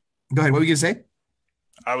 go ahead. What were you going to say?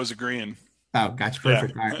 I was agreeing. Oh, gotcha.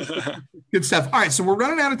 Perfect. Yeah. All right. Good stuff. All right. So we're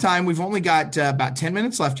running out of time. We've only got about 10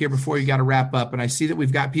 minutes left here before you got to wrap up. And I see that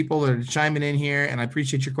we've got people that are chiming in here, and I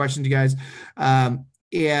appreciate your questions, you guys. And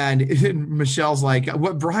Michelle's like,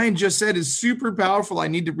 what Brian just said is super powerful. I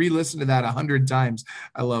need to re-listen to that 100 times.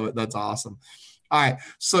 I love it. That's awesome. All right.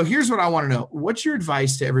 So here's what I want to know. What's your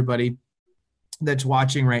advice to everybody that's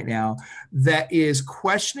watching right now that is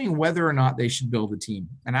questioning whether or not they should build a team?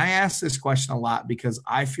 And I ask this question a lot because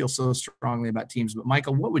I feel so strongly about teams. But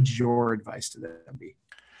Michael, what would your advice to them be?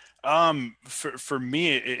 For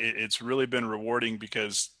me, it's really been rewarding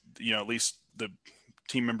because, at least the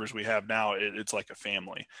team members we have now, it's like a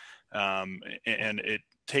family. And it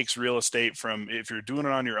takes real estate from, if you're doing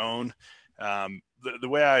it on your own, the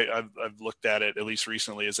way I've looked at it, at least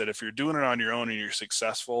recently, is that if you're doing it on your own and you're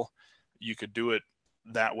successful, you could do it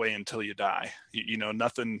that way until you die.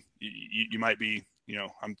 Nothing, you might be,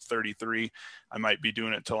 I'm 33. I might be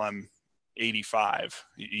doing it till I'm 85,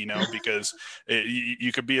 because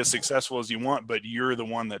you could be as successful as you want, but you're the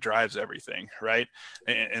one that drives everything. Right.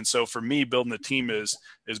 And so for me, building a team is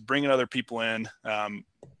bringing other people in.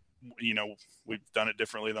 We've done it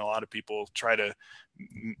differently than a lot of people. Try to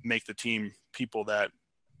make the team people that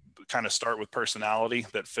kind of start with personality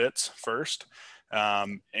that fits first.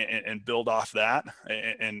 And build off that.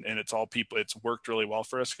 And it's all people. It's worked really well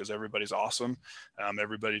for us because everybody's awesome.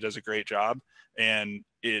 Everybody does a great job. And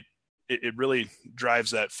it really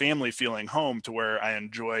drives that family feeling home to where I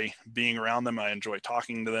enjoy being around them. I enjoy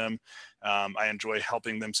talking to them. I enjoy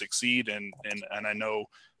helping them succeed. And I know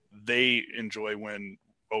they enjoy when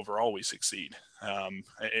overall we succeed.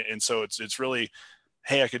 And so it's really,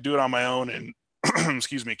 hey, I could do it on my own and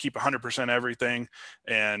excuse me, keep 100% everything.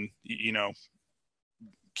 And,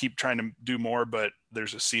 keep trying to do more, but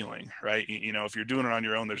there's a ceiling, right? If you're doing it on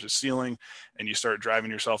your own, there's a ceiling, and you start driving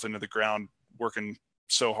yourself into the ground, working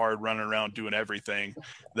so hard, running around, doing everything,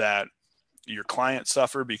 that your clients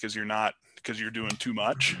suffer because you're doing too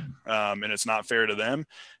much. And it's not fair to them,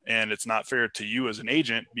 and it's not fair to you as an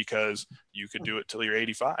agent, because you could do it till you're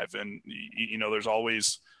 85. And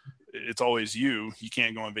it's always you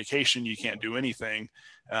can't go on vacation. You can't do anything.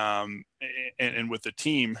 And with the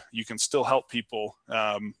team, you can still help people.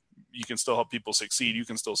 You can still help people succeed. You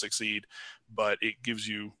can still succeed, but it gives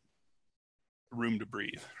you room to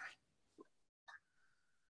breathe.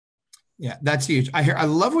 Yeah, that's huge. I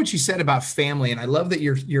love what you said about family, and I love that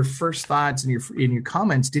your first thoughts and your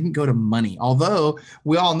comments didn't go to money. Although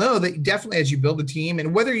we all know that definitely as you build a team,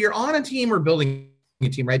 and whether you're on a team or building a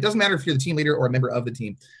team, right? It doesn't matter if you're the team leader or a member of the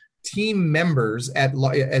team. Team members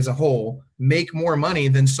as a whole make more money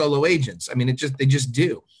than solo agents. I mean, they just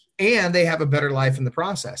do, and they have a better life in the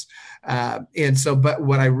process. But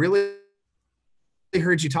what I really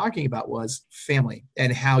heard you talking about was family,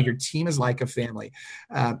 and how your team is like a family.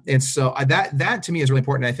 That to me is really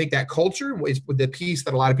important. And I think that culture is the piece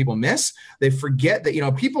that a lot of people miss. They forget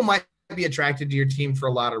that, people might be attracted to your team for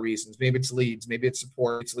a lot of reasons. Maybe it's leads, maybe it's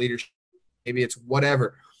support, it's leadership, maybe it's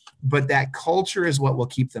whatever. But that culture is what will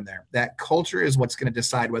keep them there. That culture is what's going to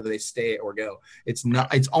decide whether they stay or go. It's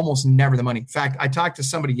almost never the money. In fact, I talked to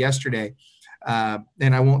somebody yesterday, and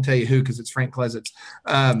I won't tell you who, because it's Frank Klesitz.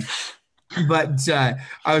 But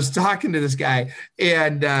I was talking to this guy,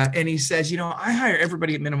 and he says, I hire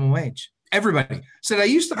everybody at minimum wage. Everybody. Said, I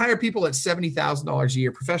used to hire people at $70,000 a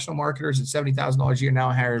year, professional marketers at $70,000 a year. Now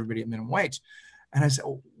I hire everybody at minimum wage. And I said,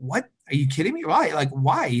 what? Are you kidding me? Why?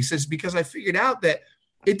 Why? He says, because I figured out that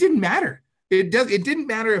it didn't matter. It didn't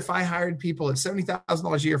matter if I hired people at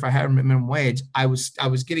 $70,000 a year. If I hired them at minimum wage, I was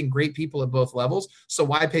getting great people at both levels. So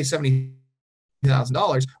why pay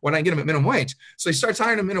 $70,000 when I get them at minimum wage? So he starts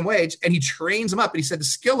hiring them minimum wage, and he trains them up. And he said the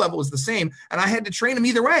skill level is the same, and I had to train him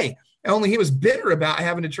either way. Only he was bitter about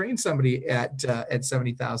having to train somebody at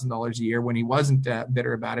 $70,000 a year, when he wasn't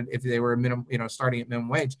bitter about it if they were minimum, starting at minimum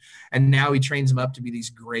wage. And now he trains them up to be these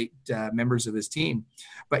great members of his team.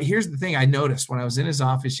 But here's the thing I noticed when I was in his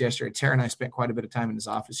office yesterday. Tara and I spent quite a bit of time in his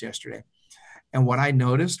office yesterday. And what I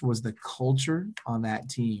noticed was the culture on that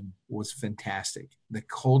team was fantastic. The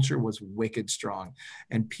culture was wicked strong,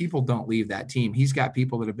 and people don't leave that team. He's got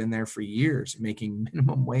people that have been there for years making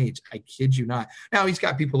minimum wage. I kid you not. Now he's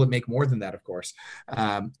got people that make more than that, of course,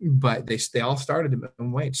 but they all started at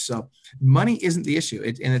minimum wage. So money isn't the issue.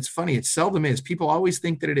 And it's funny. It seldom is. People always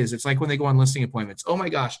think that it is. It's like when they go on listing appointments. Oh my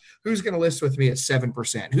gosh, who's going to list with me at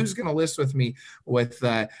 7%? Who's going to list with me with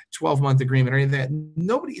 12-month agreement or anything?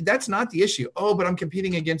 Nobody. That's not the issue. Oh, but I'm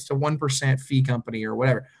competing against a 1% fee company or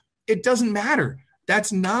whatever. It doesn't matter.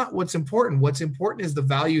 That's not what's important. What's important is the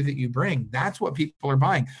value that you bring. That's what people are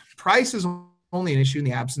buying. Price is only an issue in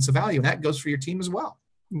the absence of value, and that goes for your team as well.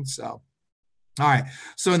 And so, all right.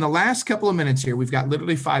 So in the last couple of minutes here, we've got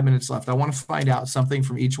literally 5 minutes left. I want to find out something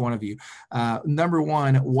from each one of you. Number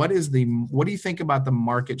one, what do you think about the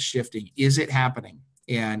market shifting? Is it happening?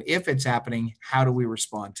 And if it's happening, how do we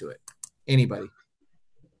respond to it? Anybody?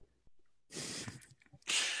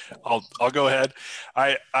 I'll go ahead.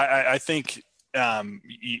 I think, a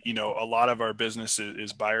lot of our business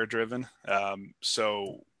is buyer driven.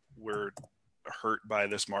 So we're hurt by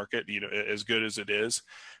this market, as good as it is.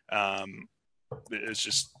 It's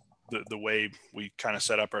just the way we kind of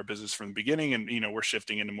set up our business from the beginning, and, we're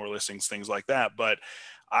shifting into more listings, things like that. But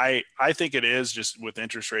I think it is just with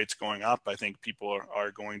interest rates going up. I think people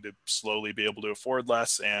are going to slowly be able to afford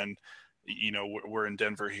less. And, we're in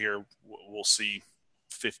Denver here. We'll see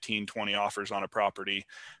 15, 20 offers on a property.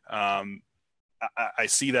 I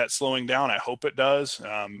see that slowing down. I hope it does,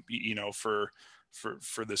 for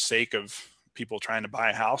the sake of people trying to buy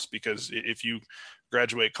a house, because if you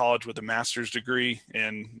graduate college with a master's degree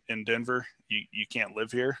in Denver, you can't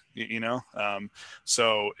live here,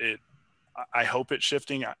 so I hope it's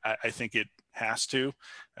shifting. I think it has to.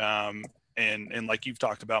 And like you've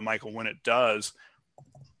talked about, Michael, when it does,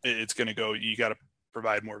 it's going to go, you got to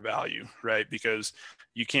provide more value, right? Because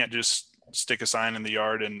you can't just stick a sign in the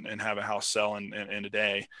yard and have a house sell in a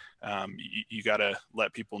day. You got to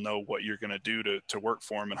let people know what you're going to do to work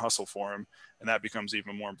for them and hustle for them. And that becomes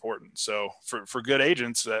even more important. So for good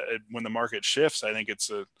agents, when the market shifts, I think it's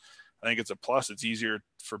a plus. It's easier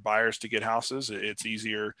for buyers to get houses. It's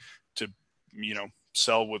easier to,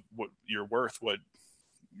 sell with what you're worth, what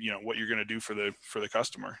you're going to do for the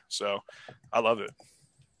customer. So I love it.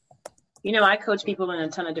 I coach people in a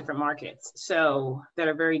ton of different markets, so that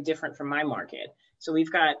are very different from my market. So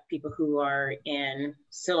we've got people who are in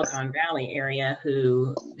Silicon Valley area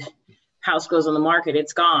who house goes on the market,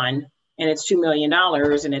 it's gone, and it's $2 million,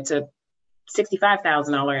 and it's a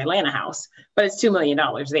 $65,000 Atlanta house, but it's $2 million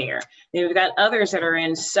there. Then we've got others that are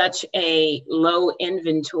in such a low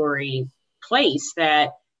inventory place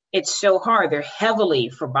that it's so hard. They're heavily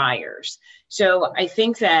for buyers. So I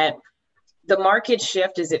think that the market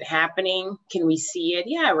shift, is it happening? Can we see it?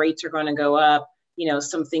 Yeah, rates are going to go up.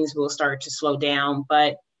 Some things will start to slow down.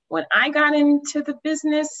 But when I got into the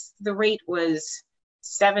business, the rate was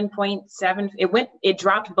 7.7. It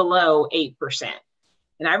dropped below 8%.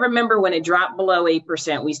 And I remember when it dropped below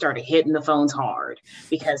 8%, we started hitting the phones hard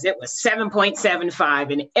because it was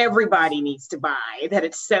 7.75 and everybody needs to buy that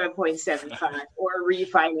it's 7.75 or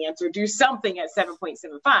refinance or do something at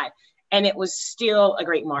 7.75. And it was still a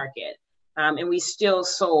great market. And we still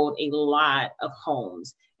sold a lot of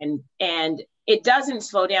homes, and it doesn't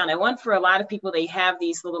slow down. I want for a lot of people, they have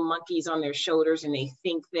these little monkeys on their shoulders and they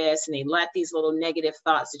think this, and they let these little negative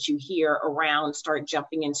thoughts that you hear around start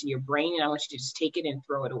jumping into your brain. And I want you to just take it and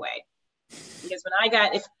throw it away. Because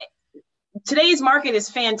if today's market is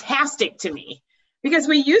fantastic to me, because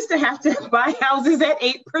we used to have to buy houses at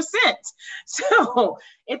 8%. So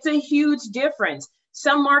it's a huge difference.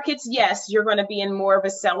 Some markets, yes, you're going to be in more of a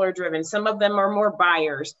seller driven. Some of them are more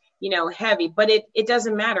buyers, heavy, but it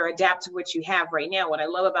doesn't matter. Adapt to what you have right now. What I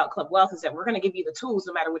love about Club Wealth is that we're going to give you the tools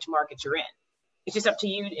no matter which market you're in. It's just up to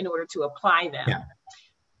you in order to apply them. Yeah.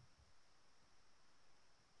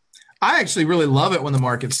 I actually really love it when the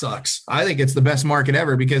market sucks. I think it's the best market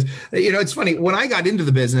ever because, it's funny when I got into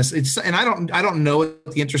the business, and I don't know what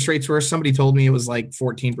the interest rates were. Somebody told me it was like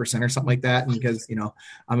 14% or something like that. And because,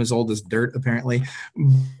 I'm as old as dirt, apparently.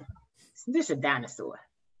 This is a dinosaur.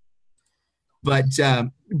 But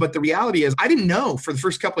the reality is I didn't know for the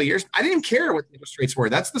first couple of years. I didn't care what the interest rates were.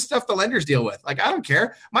 That's the stuff the lenders deal with. Like, I don't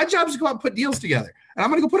care. My job is to go out and put deals together, and I'm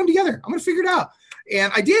going to go put them together. I'm going to figure it out.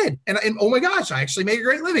 And I did. And oh my gosh, I actually made a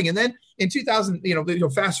great living. And then in 2000,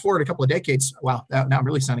 fast forward a couple of decades. Wow. Now I'm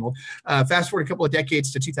really sounding old. Fast forward a couple of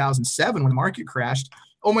decades to 2007 when the market crashed.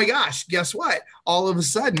 Oh my gosh, guess what? All of a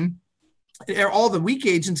sudden, all the weak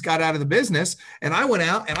agents got out of the business, and I went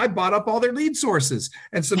out and I bought up all their lead sources.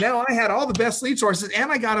 And so now I had all the best lead sources,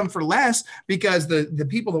 and I got them for less because the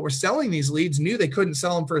people that were selling these leads knew they couldn't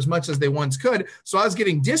sell them for as much as they once could. So I was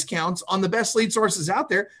getting discounts on the best lead sources out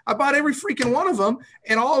there. I bought every freaking one of them,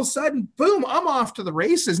 and all of a sudden, boom, I'm off to the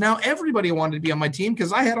races. Now everybody wanted to be on my team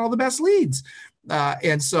because I had all the best leads.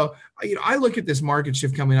 And so, I look at this market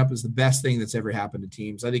shift coming up as the best thing that's ever happened to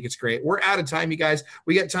teams. I think it's great. We're out of time, you guys.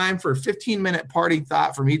 We got time for a 15-minute parting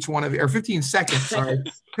thought from each one of you, or 15 seconds, sorry,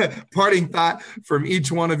 parting thought from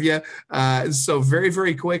each one of you. So very,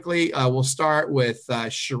 very quickly, we'll start with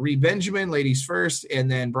Cherie Benjamin, ladies first, and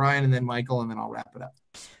then Brian, and then Michael, and then I'll wrap it up.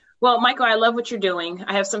 Well, Michael, I love what you're doing.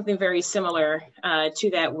 I have something very similar to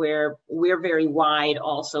that, where we're very wide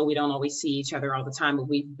also. We don't always see each other all the time, but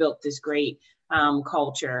we've built this great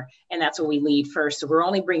culture, and that's what we lead first. So we're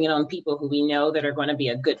only bringing on people who we know that are going to be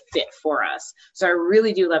a good fit for us. So I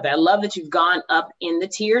really do love that. I love that you've gone up in the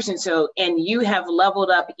tiers, and you have leveled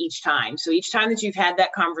up each time. So each time that you've had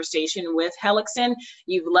that conversation with Helixson,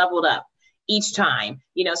 you've leveled up each time,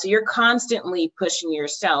 so you're constantly pushing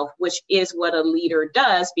yourself, which is what a leader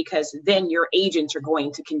does, because then your agents are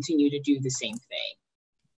going to continue to do the same thing.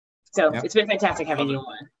 So It's been fantastic having you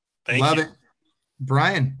on. Love it.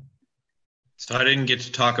 Brian. So I didn't get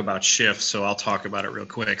to talk about shifts, so I'll talk about it real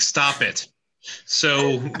quick. Stop it.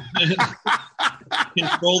 So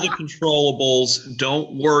control the controllables.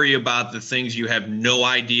 Don't worry about the things you have no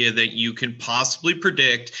idea that you can possibly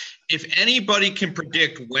predict. If anybody can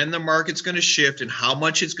predict when the market's going to shift and how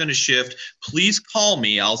much it's going to shift, please call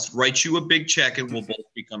me. I'll write you a big check and we'll both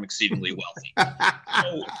become exceedingly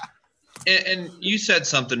wealthy. And you said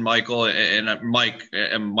something, Michael, and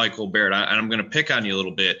Michael Baird, and I'm going to pick on you a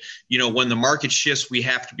little bit. When the market shifts, we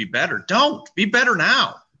have to be better. Don't be better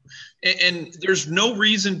now. And there's no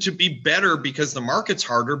reason to be better because the market's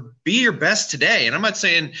harder. Be your best today. And I'm not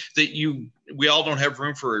saying that we all don't have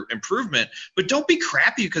room for improvement, but don't be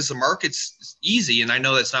crappy because the market's easy. And I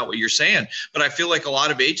know that's not what you're saying, but I feel like a lot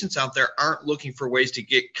of agents out there aren't looking for ways to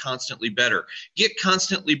get constantly better. Get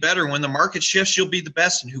constantly better. When the market shifts, you'll be the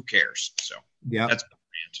best, and who cares? So that's my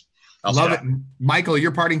rant. Love it. Michael,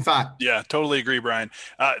 your parting thought. Yeah, totally agree, Brian.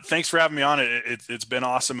 Thanks for having me on. It's been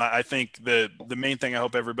awesome. I think the main thing I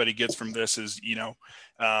hope everybody gets from this is,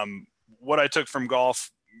 what I took from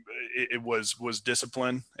golf, it was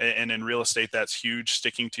discipline, and in real estate, that's huge,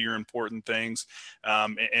 sticking to your important things.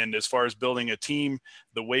 And as far as building a team,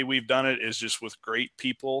 the way we've done it is just with great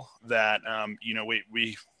people that,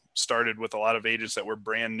 started with a lot of agents that were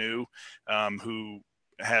brand new, who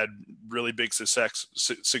had really big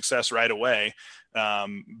success right away,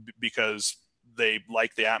 because they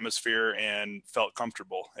liked the atmosphere and felt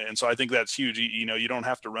comfortable. And so I think that's huge. You don't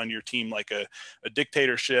have to run your team like a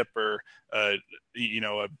dictatorship or a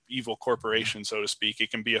evil corporation, so to speak.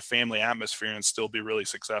 It can be a family atmosphere and still be really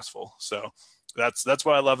successful. So that's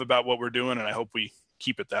what I love about what we're doing, and I hope we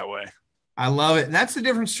keep it that way. I love it. And that's the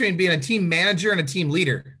difference between being a team manager and a team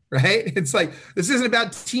leader, right? It's like, this isn't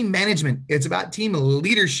about team management. It's about team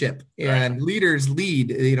leadership, and right. Leaders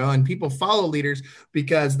lead, and people follow leaders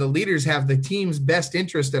because the leaders have the team's best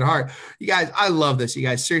interest at heart. You guys, I love this. You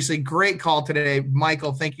guys, seriously, great call today.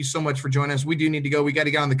 Michael, thank you so much for joining us. We do need to go. We got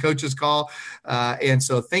to get on the coach's call. And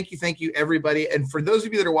so thank you, everybody. And for those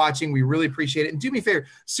of you that are watching, we really appreciate it. And do me a favor,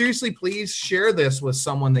 seriously, please share this with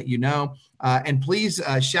someone that you know. And please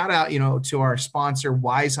shout out, to our sponsor,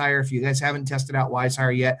 WiseHire. If you guys haven't tested out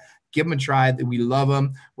WiseHire yet, give them a try. We love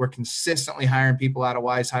them. We're consistently hiring people out of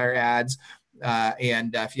WiseHire ads.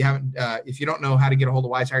 And if you don't know how to get a hold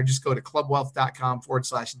of WiseHire, just go to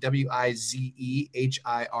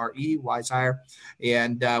clubwealth.com/WIZEHIRE, WiseHire.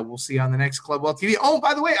 And we'll see you on the next Club Wealth TV. Oh,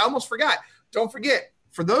 by the way, I almost forgot. Don't forget,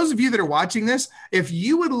 for those of you that are watching this, if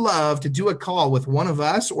you would love to do a call with one of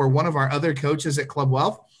us or one of our other coaches at Club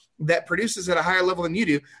Wealth that produces at a higher level than you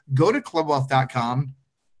do, go to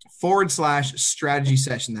clubwealth.com/strategy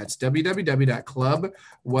session. That's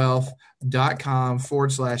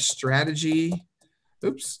www.clubwealth.com/strategy.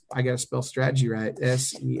 Oops, I got to spell strategy right.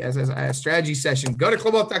 SESS, strategy session. Go to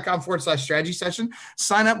clubwealth.com/strategy session.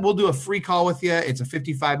 Sign up. We'll do a free call with you. It's a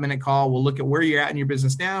 55-minute call. We'll look at where you're at in your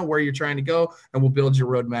business now, where you're trying to go, and we'll build your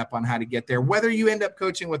roadmap on how to get there, whether you end up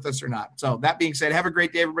coaching with us or not. So that being said, have a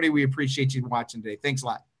great day, everybody. We appreciate you watching today. Thanks a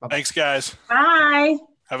lot. Bye-bye. Thanks, guys. Bye.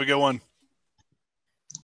 Have a good one.